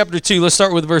 Timothy chapter 2, let's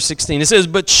start with verse 16. It says,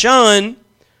 "But shun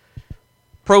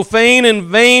profane and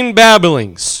vain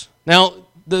babblings." Now,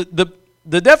 the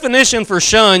definition for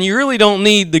shun, you really don't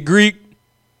need the Greek,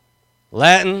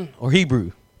 Latin, or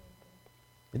Hebrew.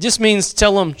 It just means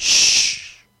tell them,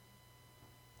 shh.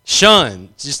 Shun.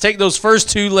 Just take those first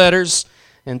two letters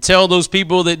and tell those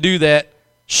people that do that,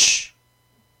 shh.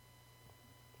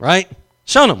 Right?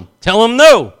 Shun them. Tell them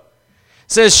no. It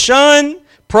says, "Shun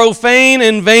profane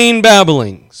and vain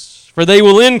babblings, for they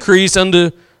will increase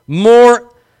unto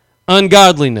more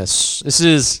ungodliness." This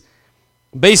is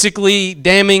basically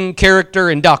damning character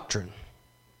and doctrine.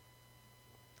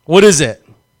 What is it?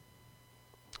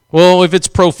 Well, if it's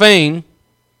profane,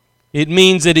 it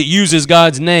means that it uses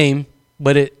God's name,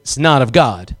 but it's not of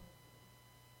God.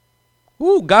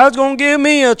 Ooh, God's going to give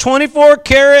me a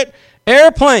 24-carat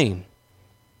airplane.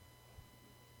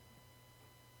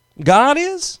 God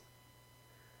is?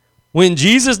 When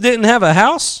Jesus didn't have a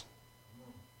house?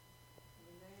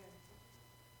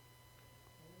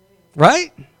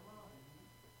 Right?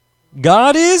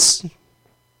 God is?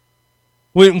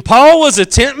 When Paul was a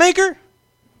tent maker?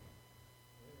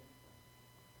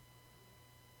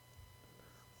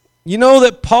 You know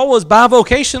that Paul was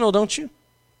bivocational, don't you?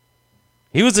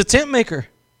 He was a tent maker.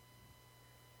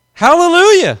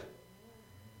 Hallelujah.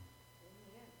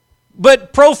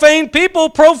 But profane people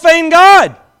profane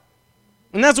God.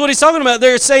 And that's what he's talking about.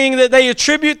 They're saying that they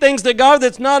attribute things to God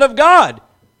that's not of God.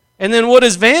 And then what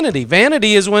is vanity?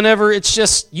 Vanity is whenever it's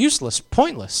just useless,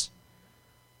 pointless.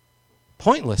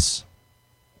 Pointless.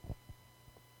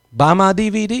 Buy my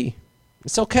DVD.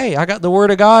 It's okay. I got the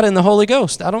Word of God and the Holy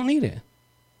Ghost. I don't need it.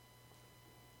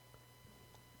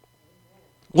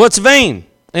 What's vain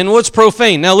and what's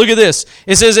profane? Now look at this.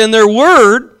 It says, "In their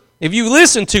word," if you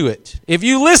listen to it, if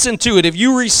you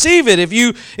receive it, if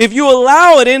you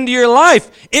allow it into your life,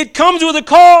 it comes with a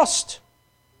cost.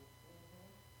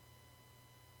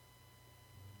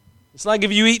 It's like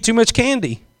if you eat too much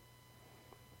candy.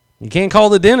 You can't call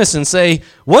the dentist and say,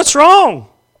 "What's wrong?"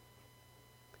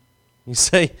 You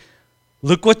say,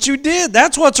 "Look what you did.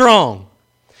 That's what's wrong."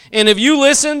 And if you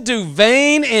listen to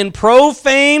vain and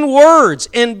profane words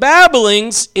and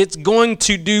babblings, it's going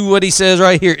to do what he says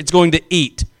right here. It's going to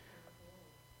eat.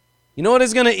 You know what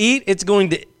it's going to eat? It's going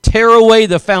to tear away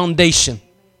the foundation.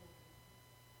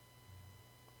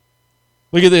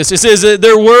 Look at this. It says that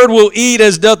their word will eat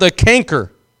as doth a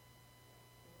canker.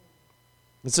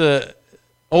 It's a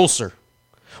ulcer.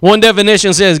 One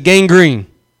definition says gangrene.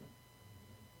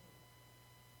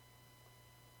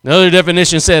 Another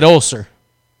definition said ulcer.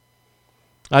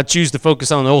 I choose to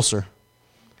focus on the ulcer.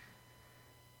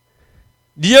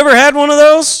 Do you ever had one of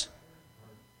those?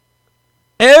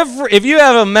 If you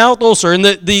have a mouth ulcer, and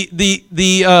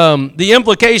the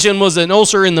implication was an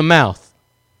ulcer in the mouth.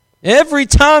 Every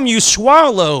time you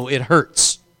swallow, it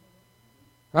hurts.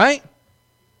 Right?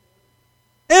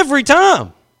 Every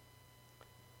time.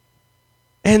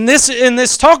 And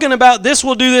this talking about this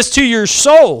will do this to your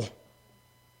soul.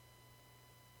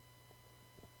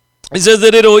 It says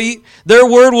that their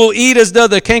word will eat as does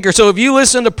the canker. So if you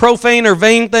listen to profane or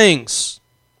vain things,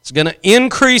 it's going to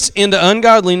increase into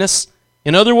ungodliness.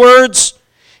 In other words,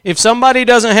 if somebody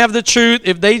doesn't have the truth,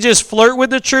 if they just flirt with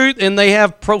the truth and they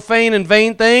have profane and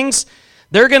vain things,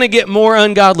 they're going to get more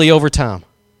ungodly over time.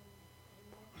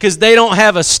 Because they don't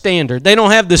have a standard. They don't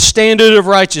have the standard of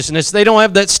righteousness. They don't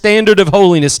have that standard of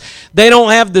holiness. They don't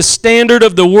have the standard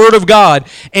of the Word of God.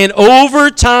 And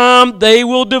over time, they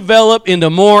will develop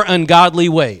into more ungodly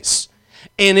ways.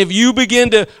 And if you begin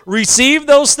to receive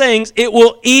those things, it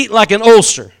will eat like an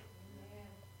ulcer.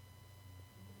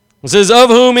 It says, of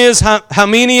whom is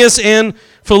Hymenaeus and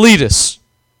Philetus.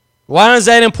 Why is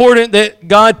that important that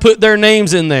God put their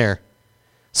names in there?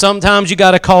 Sometimes you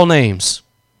got to call names.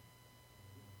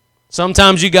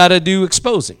 Sometimes you got to do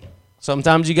exposing.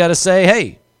 Sometimes you got to say,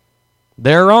 hey,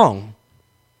 they're wrong.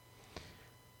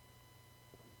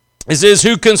 It says,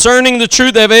 who concerning the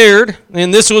truth have erred,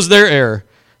 and this was their error,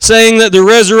 saying that the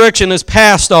resurrection is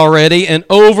past already, and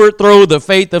overthrow the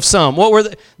faith of some. What were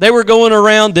they were going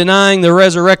around denying the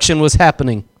resurrection was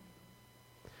happening.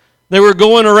 They were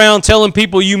going around telling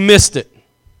people you missed it.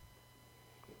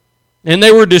 And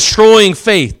they were destroying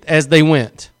faith as they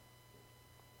went.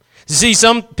 You see,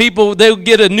 some people, they'll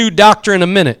get a new doctrine in a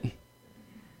minute.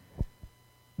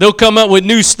 They'll come up with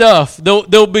new stuff.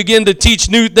 They'll begin to teach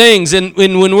new things. And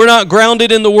when we're not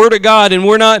grounded in the Word of God and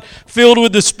we're not filled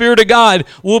with the Spirit of God,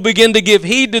 we'll begin to give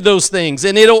heed to those things.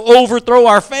 And it'll overthrow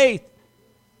our faith.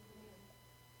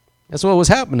 That's what was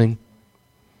happening.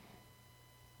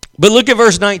 But look at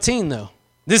verse 19, though.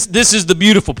 This is the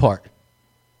beautiful part.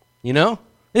 You know?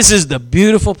 This is the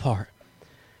beautiful part.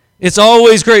 It's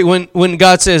always great when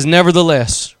God says,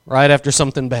 nevertheless, right after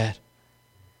something bad.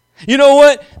 You know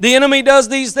what? The enemy does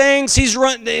these things. He's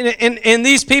and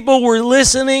these people were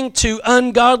listening to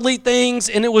ungodly things,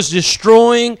 and it was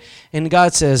destroying. And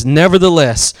God says,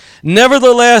 nevertheless,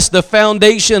 the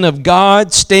foundation of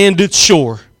God standeth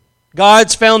sure.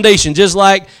 God's foundation, just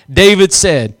like David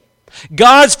said.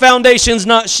 God's foundation's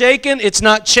not shaken. It's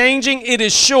not changing. It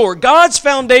is sure. God's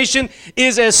foundation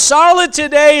is as solid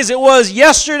today as it was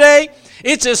yesterday.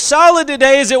 It's as solid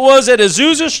today as it was at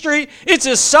Azusa Street. It's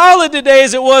as solid today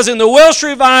as it was in the Welsh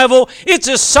Revival. It's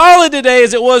as solid today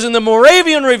as it was in the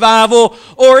Moravian Revival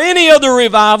or any other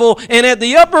revival, and at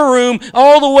the upper room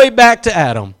all the way back to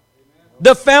Adam.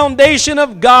 The foundation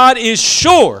of God is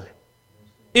sure.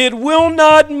 It will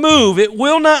not move. It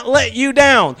will not let you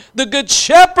down. The Good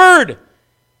Shepherd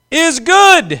is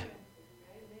good.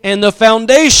 And the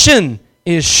foundation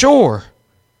is sure.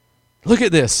 Look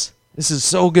at this. This is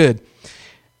so good.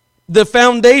 The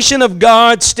foundation of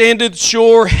God standeth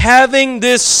sure, having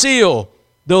this seal.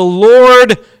 The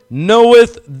Lord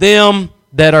knoweth them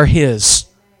that are His.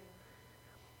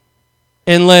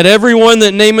 And let everyone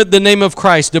that nameth the name of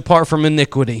Christ depart from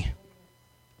iniquity.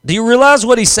 Do you realize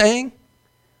what he's saying?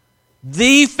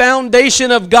 The foundation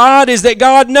of God is that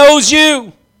God knows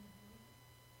you.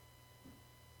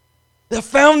 The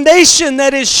foundation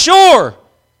that is sure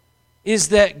is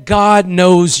that God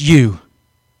knows you.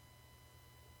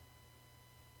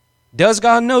 Does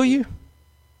God know you?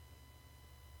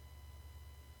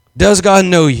 Does God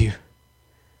know you?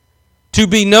 To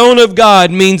be known of God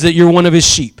means that you're one of His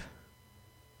sheep.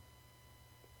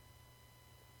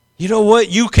 You know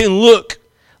what? You can look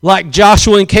like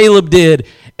Joshua and Caleb did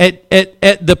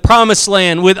at the promised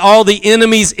land with all the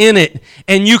enemies in it,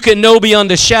 and you can know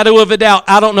beyond a shadow of a doubt,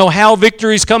 I don't know how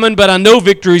victory's coming, but I know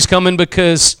victory's coming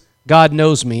because God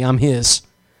knows me. I'm His.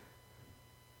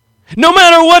 No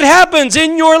matter what happens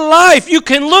in your life, you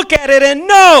can look at it and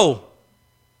know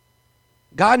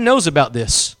God knows about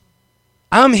this.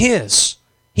 I'm His.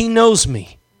 He knows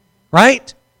me.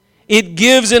 Right? It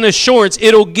gives an assurance.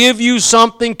 It'll give you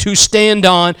something to stand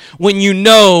on when you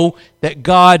know that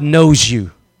God knows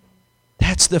you.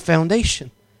 That's the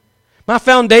foundation. My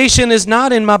foundation is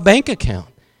not in my bank account.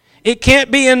 It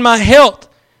can't be in my health.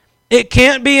 It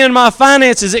can't be in my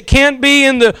finances. It can't be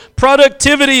in the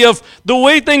productivity of the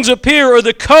way things appear or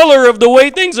the color of the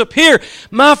way things appear.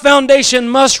 My foundation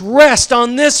must rest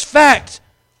on this fact.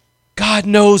 God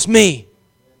knows me.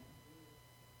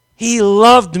 He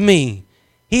loved me.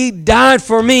 He died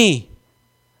for me.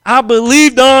 I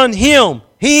believed on Him.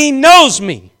 He knows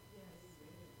me.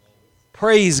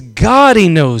 Praise God, He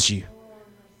knows you.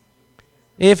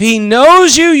 If He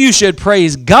knows you, you should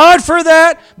praise God for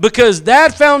that, because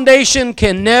that foundation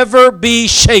can never be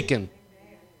shaken.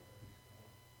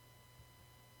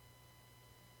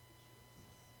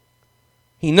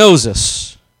 He knows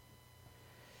us.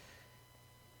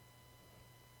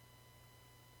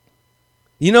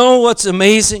 You know what's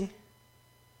amazing?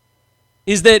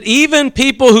 Is that even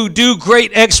people who do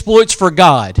great exploits for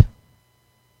God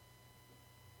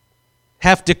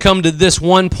have to come to this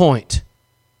one point.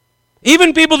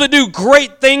 Even people that do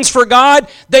great things for God,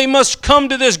 they must come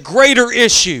to this greater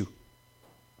issue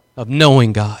of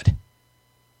knowing God.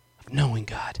 Of knowing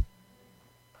God.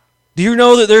 Do you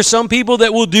know that there's some people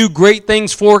that will do great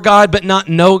things for God but not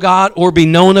know God or be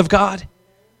known of God?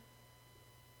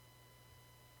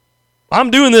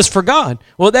 I'm doing this for God.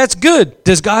 Well, that's good.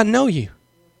 Does God know you?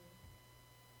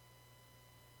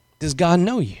 Does God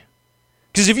know you?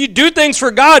 Because if you do things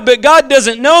for God but God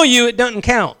doesn't know you, it doesn't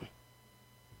count.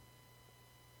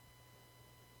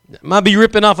 Might be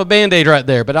ripping off a Band-Aid right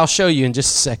there, but I'll show you in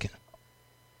just a second.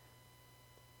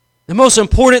 The most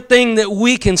important thing that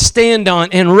we can stand on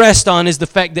and rest on is the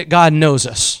fact that God knows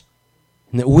us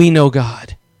and that we know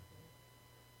God.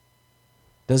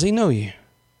 Does He know you?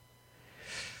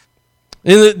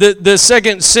 In the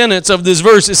second sentence of this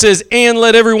verse, it says, and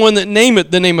let everyone that nameth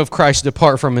the name of Christ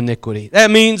depart from iniquity. That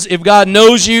means if God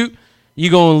knows you, you're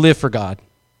going to live for God.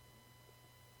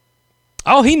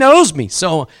 Oh, He knows me,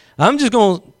 so I'm just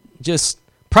going to just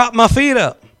prop my feet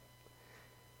up.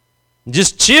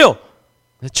 Just chill.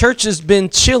 The church has been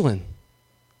chilling.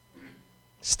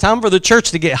 It's time for the church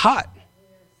to get hot.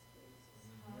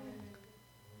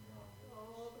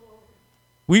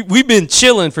 We've been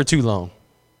chilling for too long.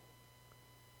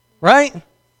 Right?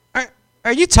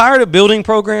 Are you tired of building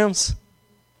programs?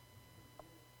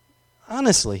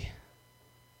 Honestly.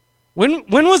 When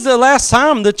was the last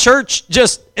time the church,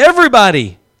 just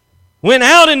everybody, went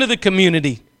out into the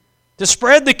community to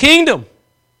spread the kingdom?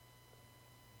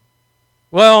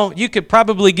 Well, you could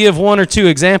probably give one or two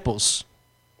examples,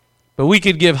 but we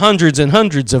could give hundreds and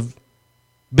hundreds of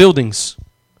buildings,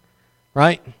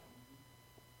 right?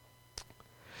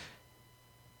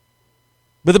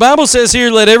 But the Bible says here,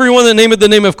 let everyone that nameth the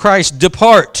name of Christ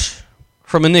depart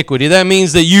from iniquity. That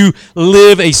means that you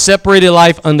live a separated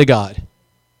life unto God.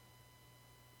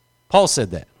 Paul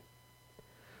said that.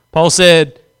 Paul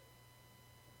said,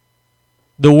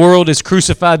 the world is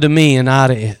crucified to me and I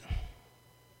to it.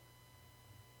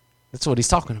 That's what he's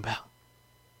talking about.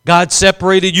 God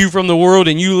separated you from the world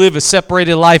and you live a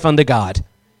separated life unto God.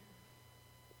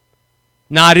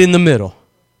 Not in the middle.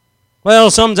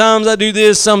 Well, sometimes I do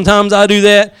this, sometimes I do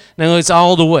that. No, it's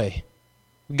all the way.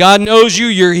 God knows you,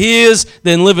 you're His,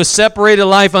 then live a separated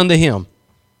life unto Him.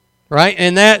 Right?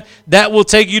 And that will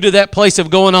take you to that place of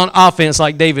going on offense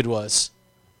like David was.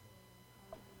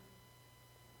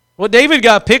 Well, David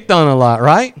got picked on a lot,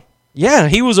 right? Yeah,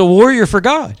 he was a warrior for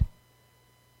God.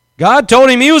 God told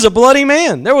him he was a bloody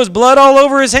man. There was blood all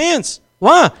over his hands.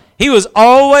 Why? He was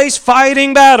always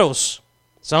fighting battles.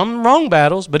 Some wrong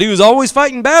battles, but he was always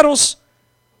fighting battles.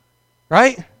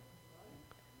 Right?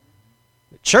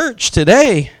 The church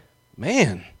today,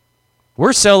 man,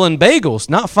 we're selling bagels,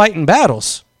 not fighting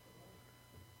battles.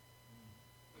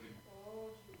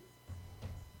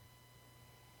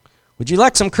 Would you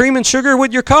like some cream and sugar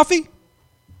with your coffee?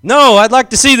 No, I'd like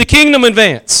to see the kingdom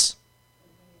advance.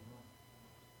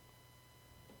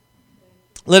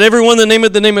 Let everyone in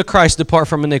the name of Christ depart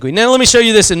from iniquity. Now let me show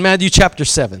you this in Matthew chapter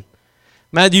 7.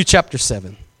 Matthew chapter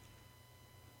 7.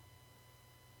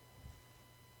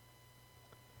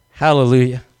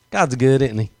 Hallelujah. God's good,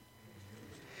 isn't He?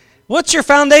 What's your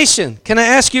foundation? Can I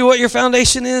ask you what your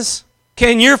foundation is?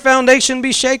 Can your foundation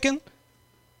be shaken?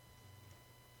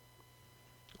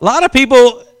 A lot of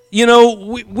people, you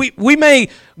know, we may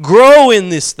grow in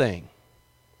this thing.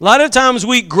 A lot of times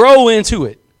we grow into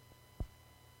it.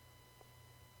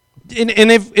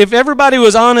 And if everybody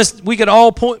was honest, we could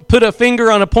all put a finger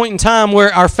on a point in time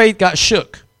where our faith got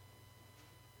shook.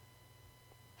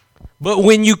 But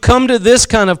when you come to this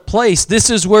kind of place, this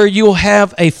is where you'll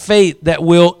have a faith that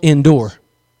will endure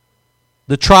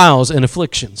the trials and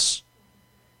afflictions.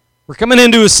 We're coming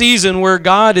into a season where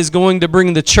God is going to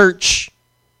bring the church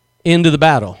into the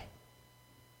battle.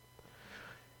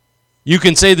 You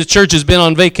can say the church has been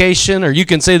on vacation, or you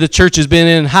can say the church has been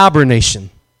in hibernation.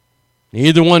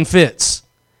 Either one fits.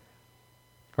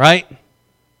 Right?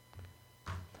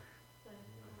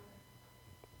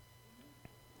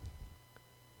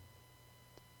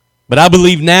 But I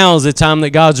believe now is the time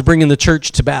that God's bringing the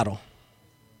church to battle.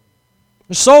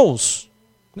 There's souls.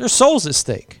 There's souls at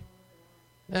stake.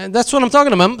 And that's what I'm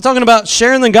talking about. I'm talking about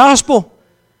sharing the gospel.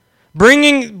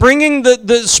 Bringing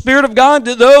the Spirit of God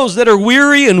to those that are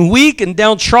weary and weak and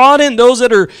downtrodden, those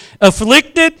that are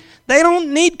afflicted. They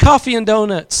don't need coffee and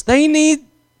donuts. They need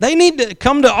to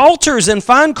come to altars and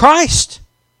find Christ.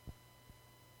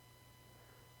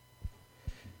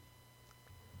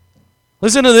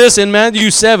 Listen to this in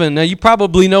Matthew 7. Now, you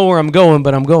probably know where I'm going,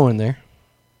 but I'm going there.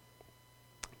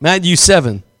 Matthew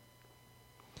 7.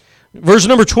 Verse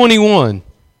number 21.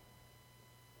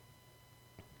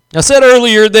 I said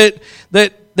earlier that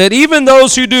even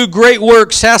those who do great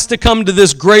works has to come to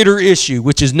this greater issue,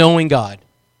 which is knowing God.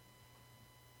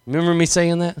 Remember me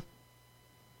saying that?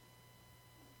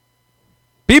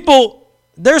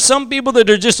 There's some people that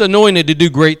are just anointed to do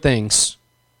great things.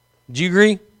 Do you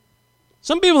agree?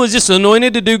 Some people are just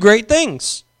anointed to do great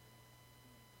things.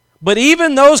 But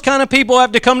even those kind of people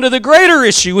have to come to the greater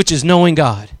issue, which is knowing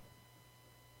God.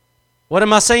 What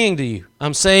am I saying to you?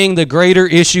 I'm saying the greater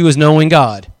issue is knowing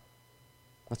God.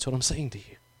 That's what I'm saying to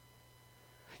you.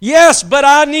 Yes, but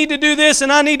I need to do this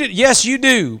and I need to... Yes, you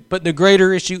do. But the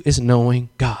greater issue is knowing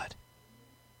God.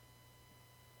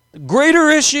 The greater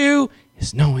issue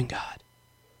is knowing God.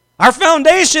 Our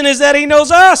foundation is that He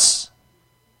knows us.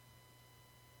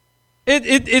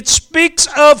 It speaks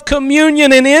of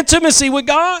communion and intimacy with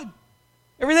God.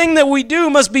 Everything that we do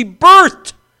must be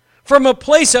birthed from a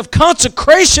place of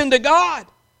consecration to God.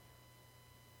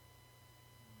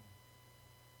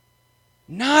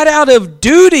 Not out of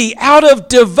duty, out of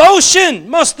devotion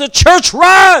must the church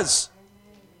rise.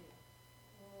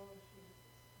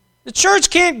 The church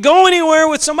can't go anywhere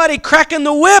with somebody cracking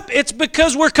the whip. It's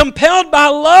because we're compelled by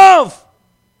love.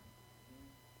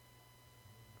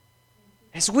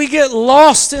 As we get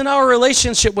lost in our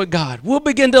relationship with God, we'll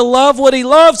begin to love what He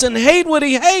loves and hate what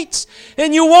He hates.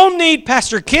 And you won't need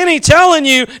Pastor Kenny telling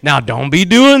you, now don't be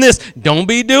doing this, don't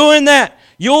be doing that.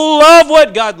 You'll love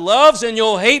what God loves and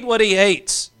you'll hate what He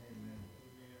hates.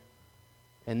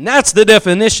 And that's the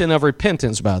definition of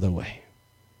repentance, by the way.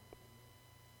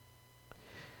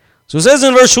 So it says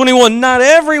in verse 21, not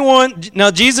everyone,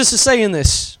 now Jesus is saying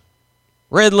this,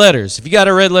 red letters. If you got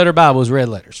a red letter Bible, it's red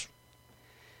letters.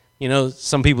 You know,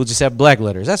 some people just have black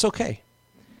letters. That's okay.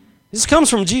 This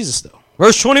comes from Jesus, though.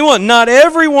 Verse 21, not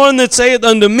everyone that saith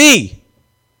unto me,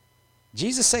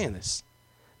 Jesus saying this,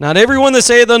 not everyone that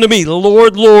saith unto me,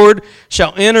 Lord, Lord,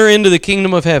 shall enter into the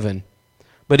kingdom of heaven,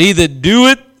 but he that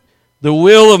doeth the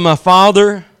will of my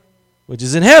Father, which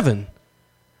is in heaven.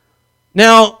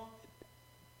 Now,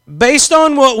 based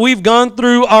on what we've gone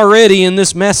through already in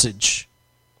this message,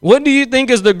 what do you think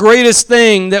is the greatest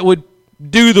thing that would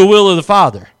do the will of the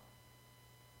Father?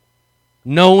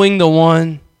 Knowing the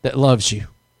one that loves you.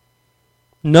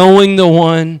 Knowing the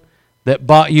one that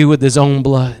bought you with His own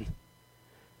blood.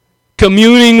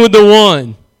 Communing with the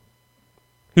one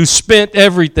who spent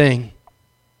everything.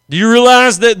 Do you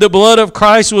realize that the blood of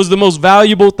Christ was the most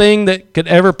valuable thing that could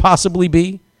ever possibly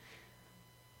be?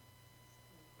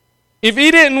 If He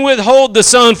didn't withhold the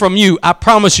Son from you, I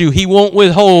promise you He won't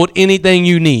withhold anything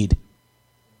you need.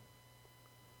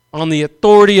 On the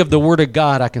authority of the Word of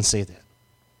God, I can say that.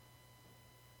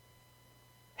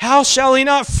 How shall He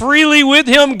not freely with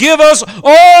Him give us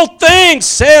all things,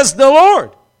 says the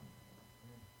Lord.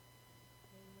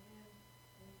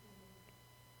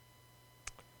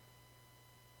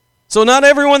 So not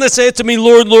everyone that saith to me,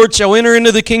 Lord, Lord, shall enter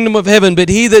into the kingdom of heaven, but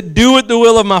he that doeth the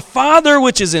will of my Father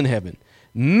which is in heaven.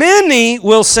 Many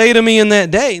will say to me in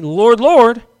that day, Lord,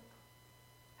 Lord,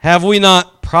 have we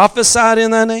not prophesied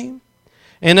in thy name?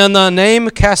 And in thy name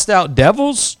cast out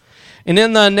devils? And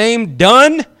in thy name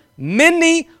done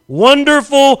many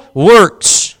wonderful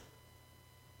works?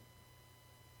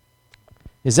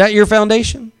 Is that your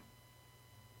foundation?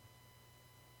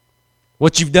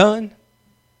 What you've done?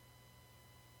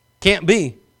 Can't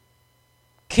be.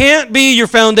 Can't be your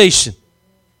foundation.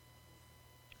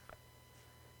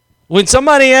 When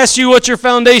somebody asks you what's your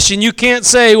foundation, you can't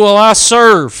say, well, I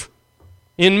serve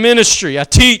in ministry, I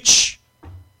teach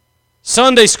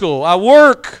Sunday school, I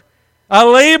work, I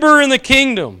labor in the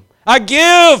kingdom, I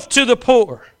give to the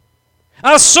poor,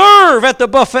 I serve at the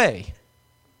buffet.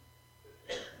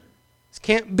 This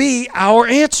can't be our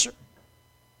answer.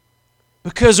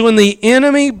 Because when the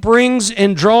enemy brings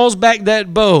and draws back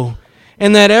that bow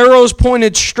and that arrow is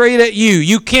pointed straight at you,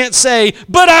 you can't say,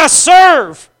 but I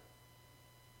serve.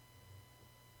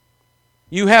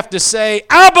 You have to say,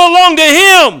 I belong to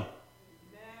Him.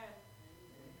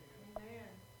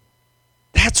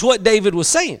 That's what David was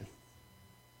saying.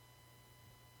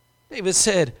 David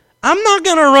said, I'm not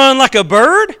going to run like a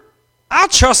bird. I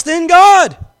trust in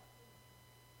God.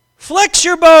 Flex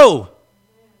your bow.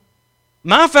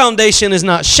 My foundation is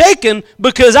not shaken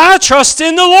because I trust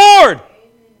in the Lord.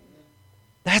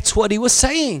 That's what he was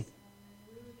saying.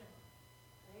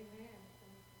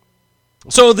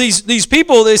 So these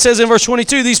people, it says in verse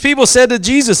 22, these people said to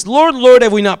Jesus, Lord, Lord,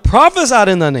 have we not prophesied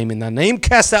in thy name? In thy name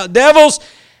cast out devils,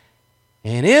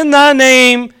 and in thy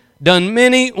name done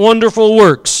many wonderful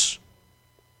works.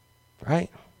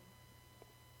 Right?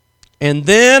 And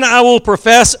then I will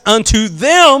profess unto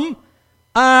them,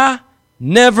 I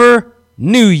never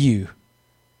knew you.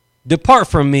 Depart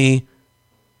from me,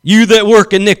 you that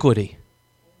work iniquity.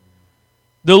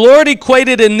 The Lord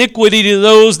equated iniquity to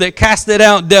those that casted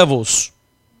out devils.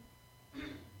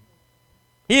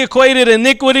 He equated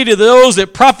iniquity to those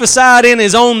that prophesied in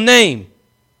his own name.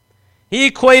 He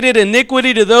equated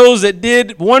iniquity to those that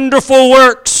did wonderful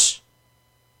works.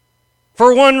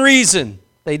 For one reason,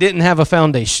 they didn't have a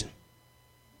foundation.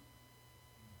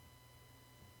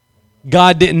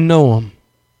 God didn't know them.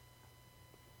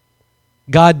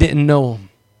 God didn't know them.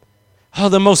 Oh,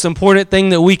 the most important thing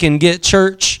that we can get,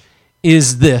 church,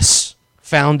 is this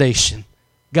foundation.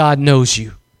 God knows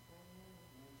you.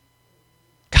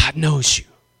 God knows you.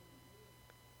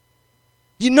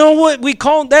 You know what we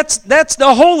call that's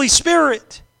the Holy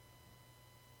Spirit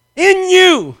in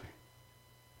you.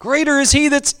 Greater is he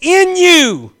that's in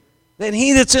you than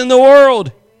he that's in the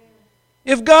world.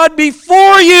 If God be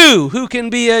for you, who can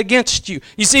be against you?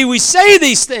 You see, we say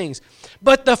these things,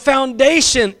 but the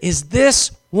foundation is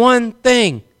this one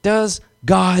thing. Does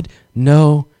God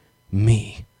know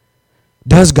me?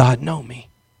 Does God know me?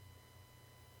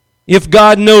 If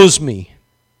God knows me,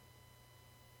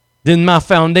 then my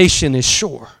foundation is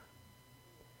sure.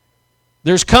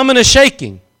 There's coming a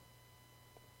shaking.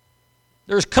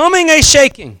 There's coming a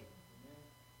shaking.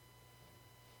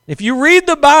 If you read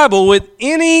the Bible with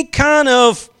any kind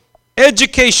of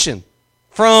education,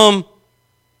 from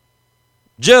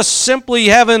just simply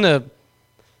having a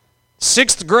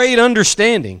 6th grade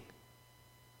understanding,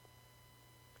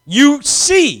 you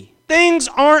see things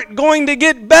aren't going to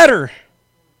get better.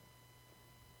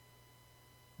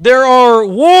 There are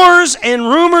wars and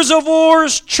rumors of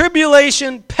wars,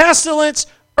 tribulation, pestilence,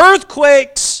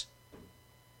 earthquakes.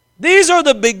 These are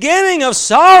the beginning of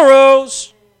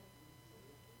sorrows.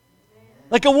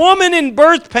 Like a woman in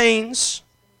birth pains,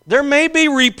 there may be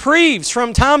reprieves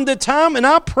from time to time, and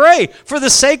I pray for the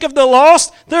sake of the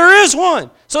lost, there is one,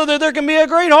 so that there can be a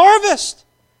great harvest.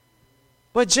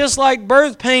 But just like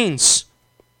birth pains,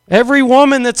 every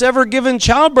woman that's ever given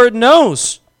childbirth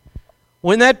knows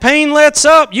when that pain lets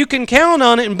up, you can count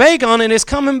on it and bank on it. It's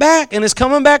coming back, and it's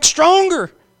coming back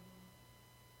stronger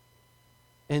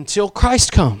until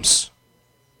Christ comes.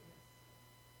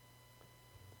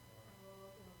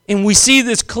 And we see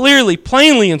this clearly,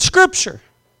 plainly in Scripture.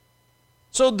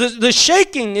 So the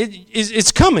shaking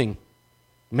is coming.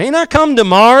 May not come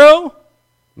tomorrow,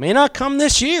 may not come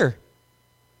this year,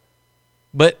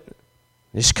 but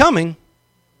it's coming.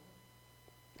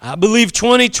 I believe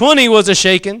 2020 was a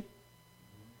shaking.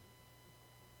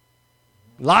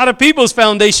 A lot of people's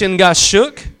foundation got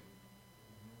shook.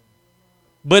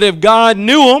 But if God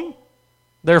knew them,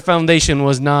 their foundation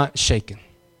was not shaken.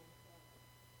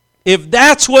 If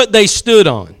that's what they stood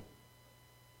on,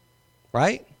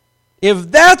 right?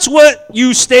 If that's what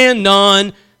you stand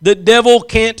on, the devil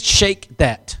can't shake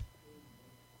that.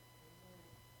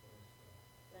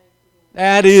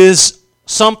 That is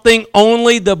something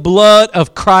only the blood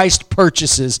of Christ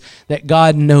purchases, that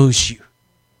God knows you.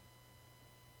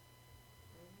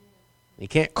 You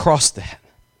can't cross that.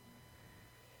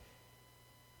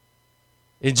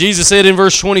 And Jesus said in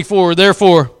verse 24,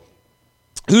 therefore,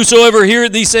 whosoever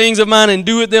heareth these sayings of mine and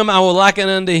doeth them, I will liken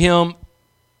unto him.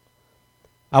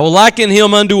 I will liken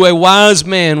him unto a wise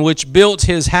man which built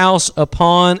his house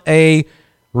upon a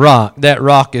rock. That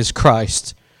rock is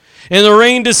Christ. And the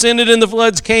rain descended, and the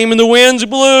floods came, and the winds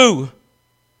blew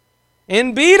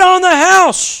and beat on the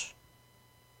house,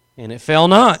 and it fell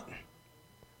not,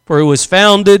 for it was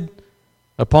founded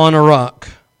upon a rock.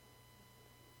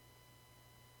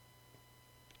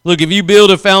 Look, if you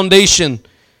build a foundation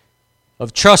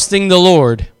of trusting the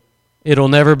Lord, it'll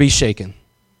never be shaken.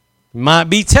 It might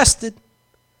be tested.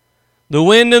 The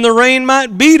wind and the rain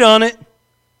might beat on it,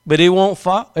 but it won't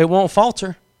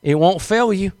falter. It won't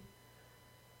fail you.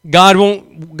 God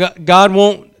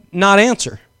won't not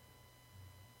answer.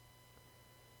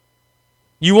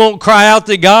 You won't cry out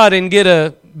to God and get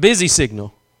a busy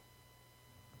signal.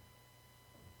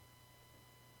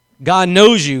 God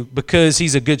knows you because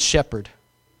he's a good shepherd.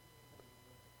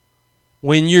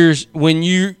 When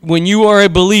you are a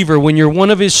believer, when you're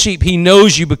one of his sheep, he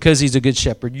knows you because he's a good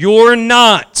shepherd. You're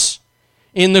not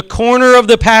in the corner of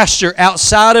the pasture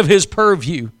outside of his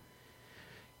purview.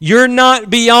 you're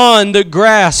not beyond the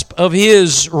grasp of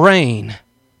His reign.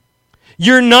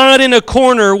 You're not in a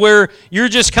corner where you're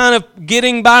just kind of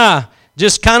getting by,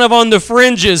 just kind of on the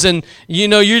fringes, and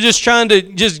you're just trying to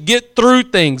just get through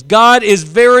things. God is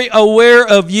very aware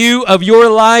of you, of your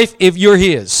life, if you're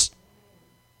His.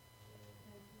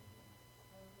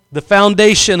 The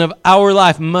foundation of our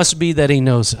life must be that He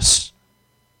knows us.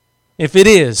 If it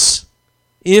is,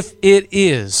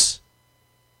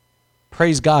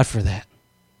 praise God for that.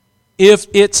 If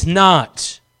it's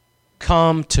not,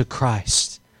 come to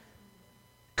Christ.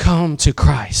 Come to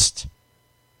Christ.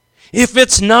 If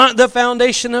it's not the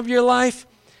foundation of your life,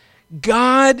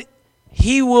 God,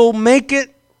 He will make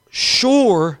it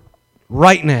sure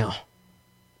right now.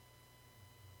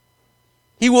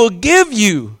 He will give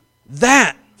you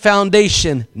that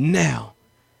foundation now.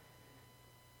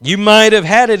 You might have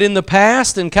had it in the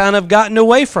past and kind of gotten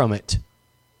away from it.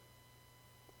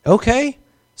 Okay,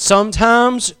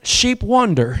 sometimes sheep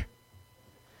wander.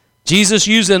 Jesus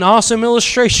used an awesome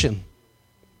illustration.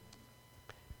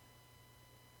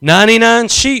 99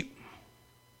 sheep,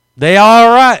 they are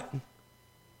all right.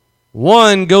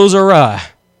 One goes awry.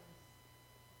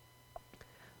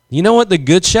 You know what the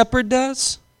good shepherd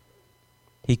does?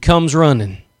 He comes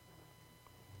running.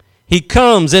 He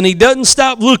comes and he doesn't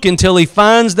stop looking till he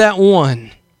finds that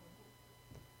one.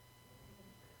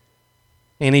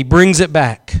 And he brings it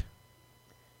back.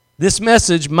 This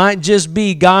message might just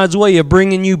be God's way of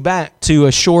bringing you back to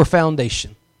a sure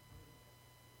foundation.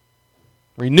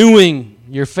 Renewing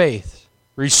your faith.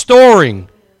 Restoring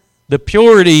the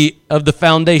purity of the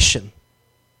foundation.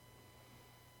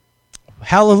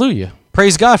 Hallelujah.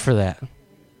 Praise God for that.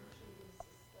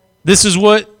 This is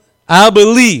what I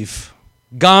believe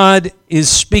God is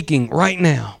speaking right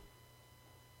now.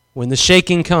 When the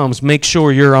shaking comes, make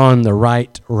sure you're on the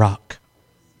right rock.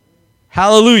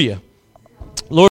 Hallelujah.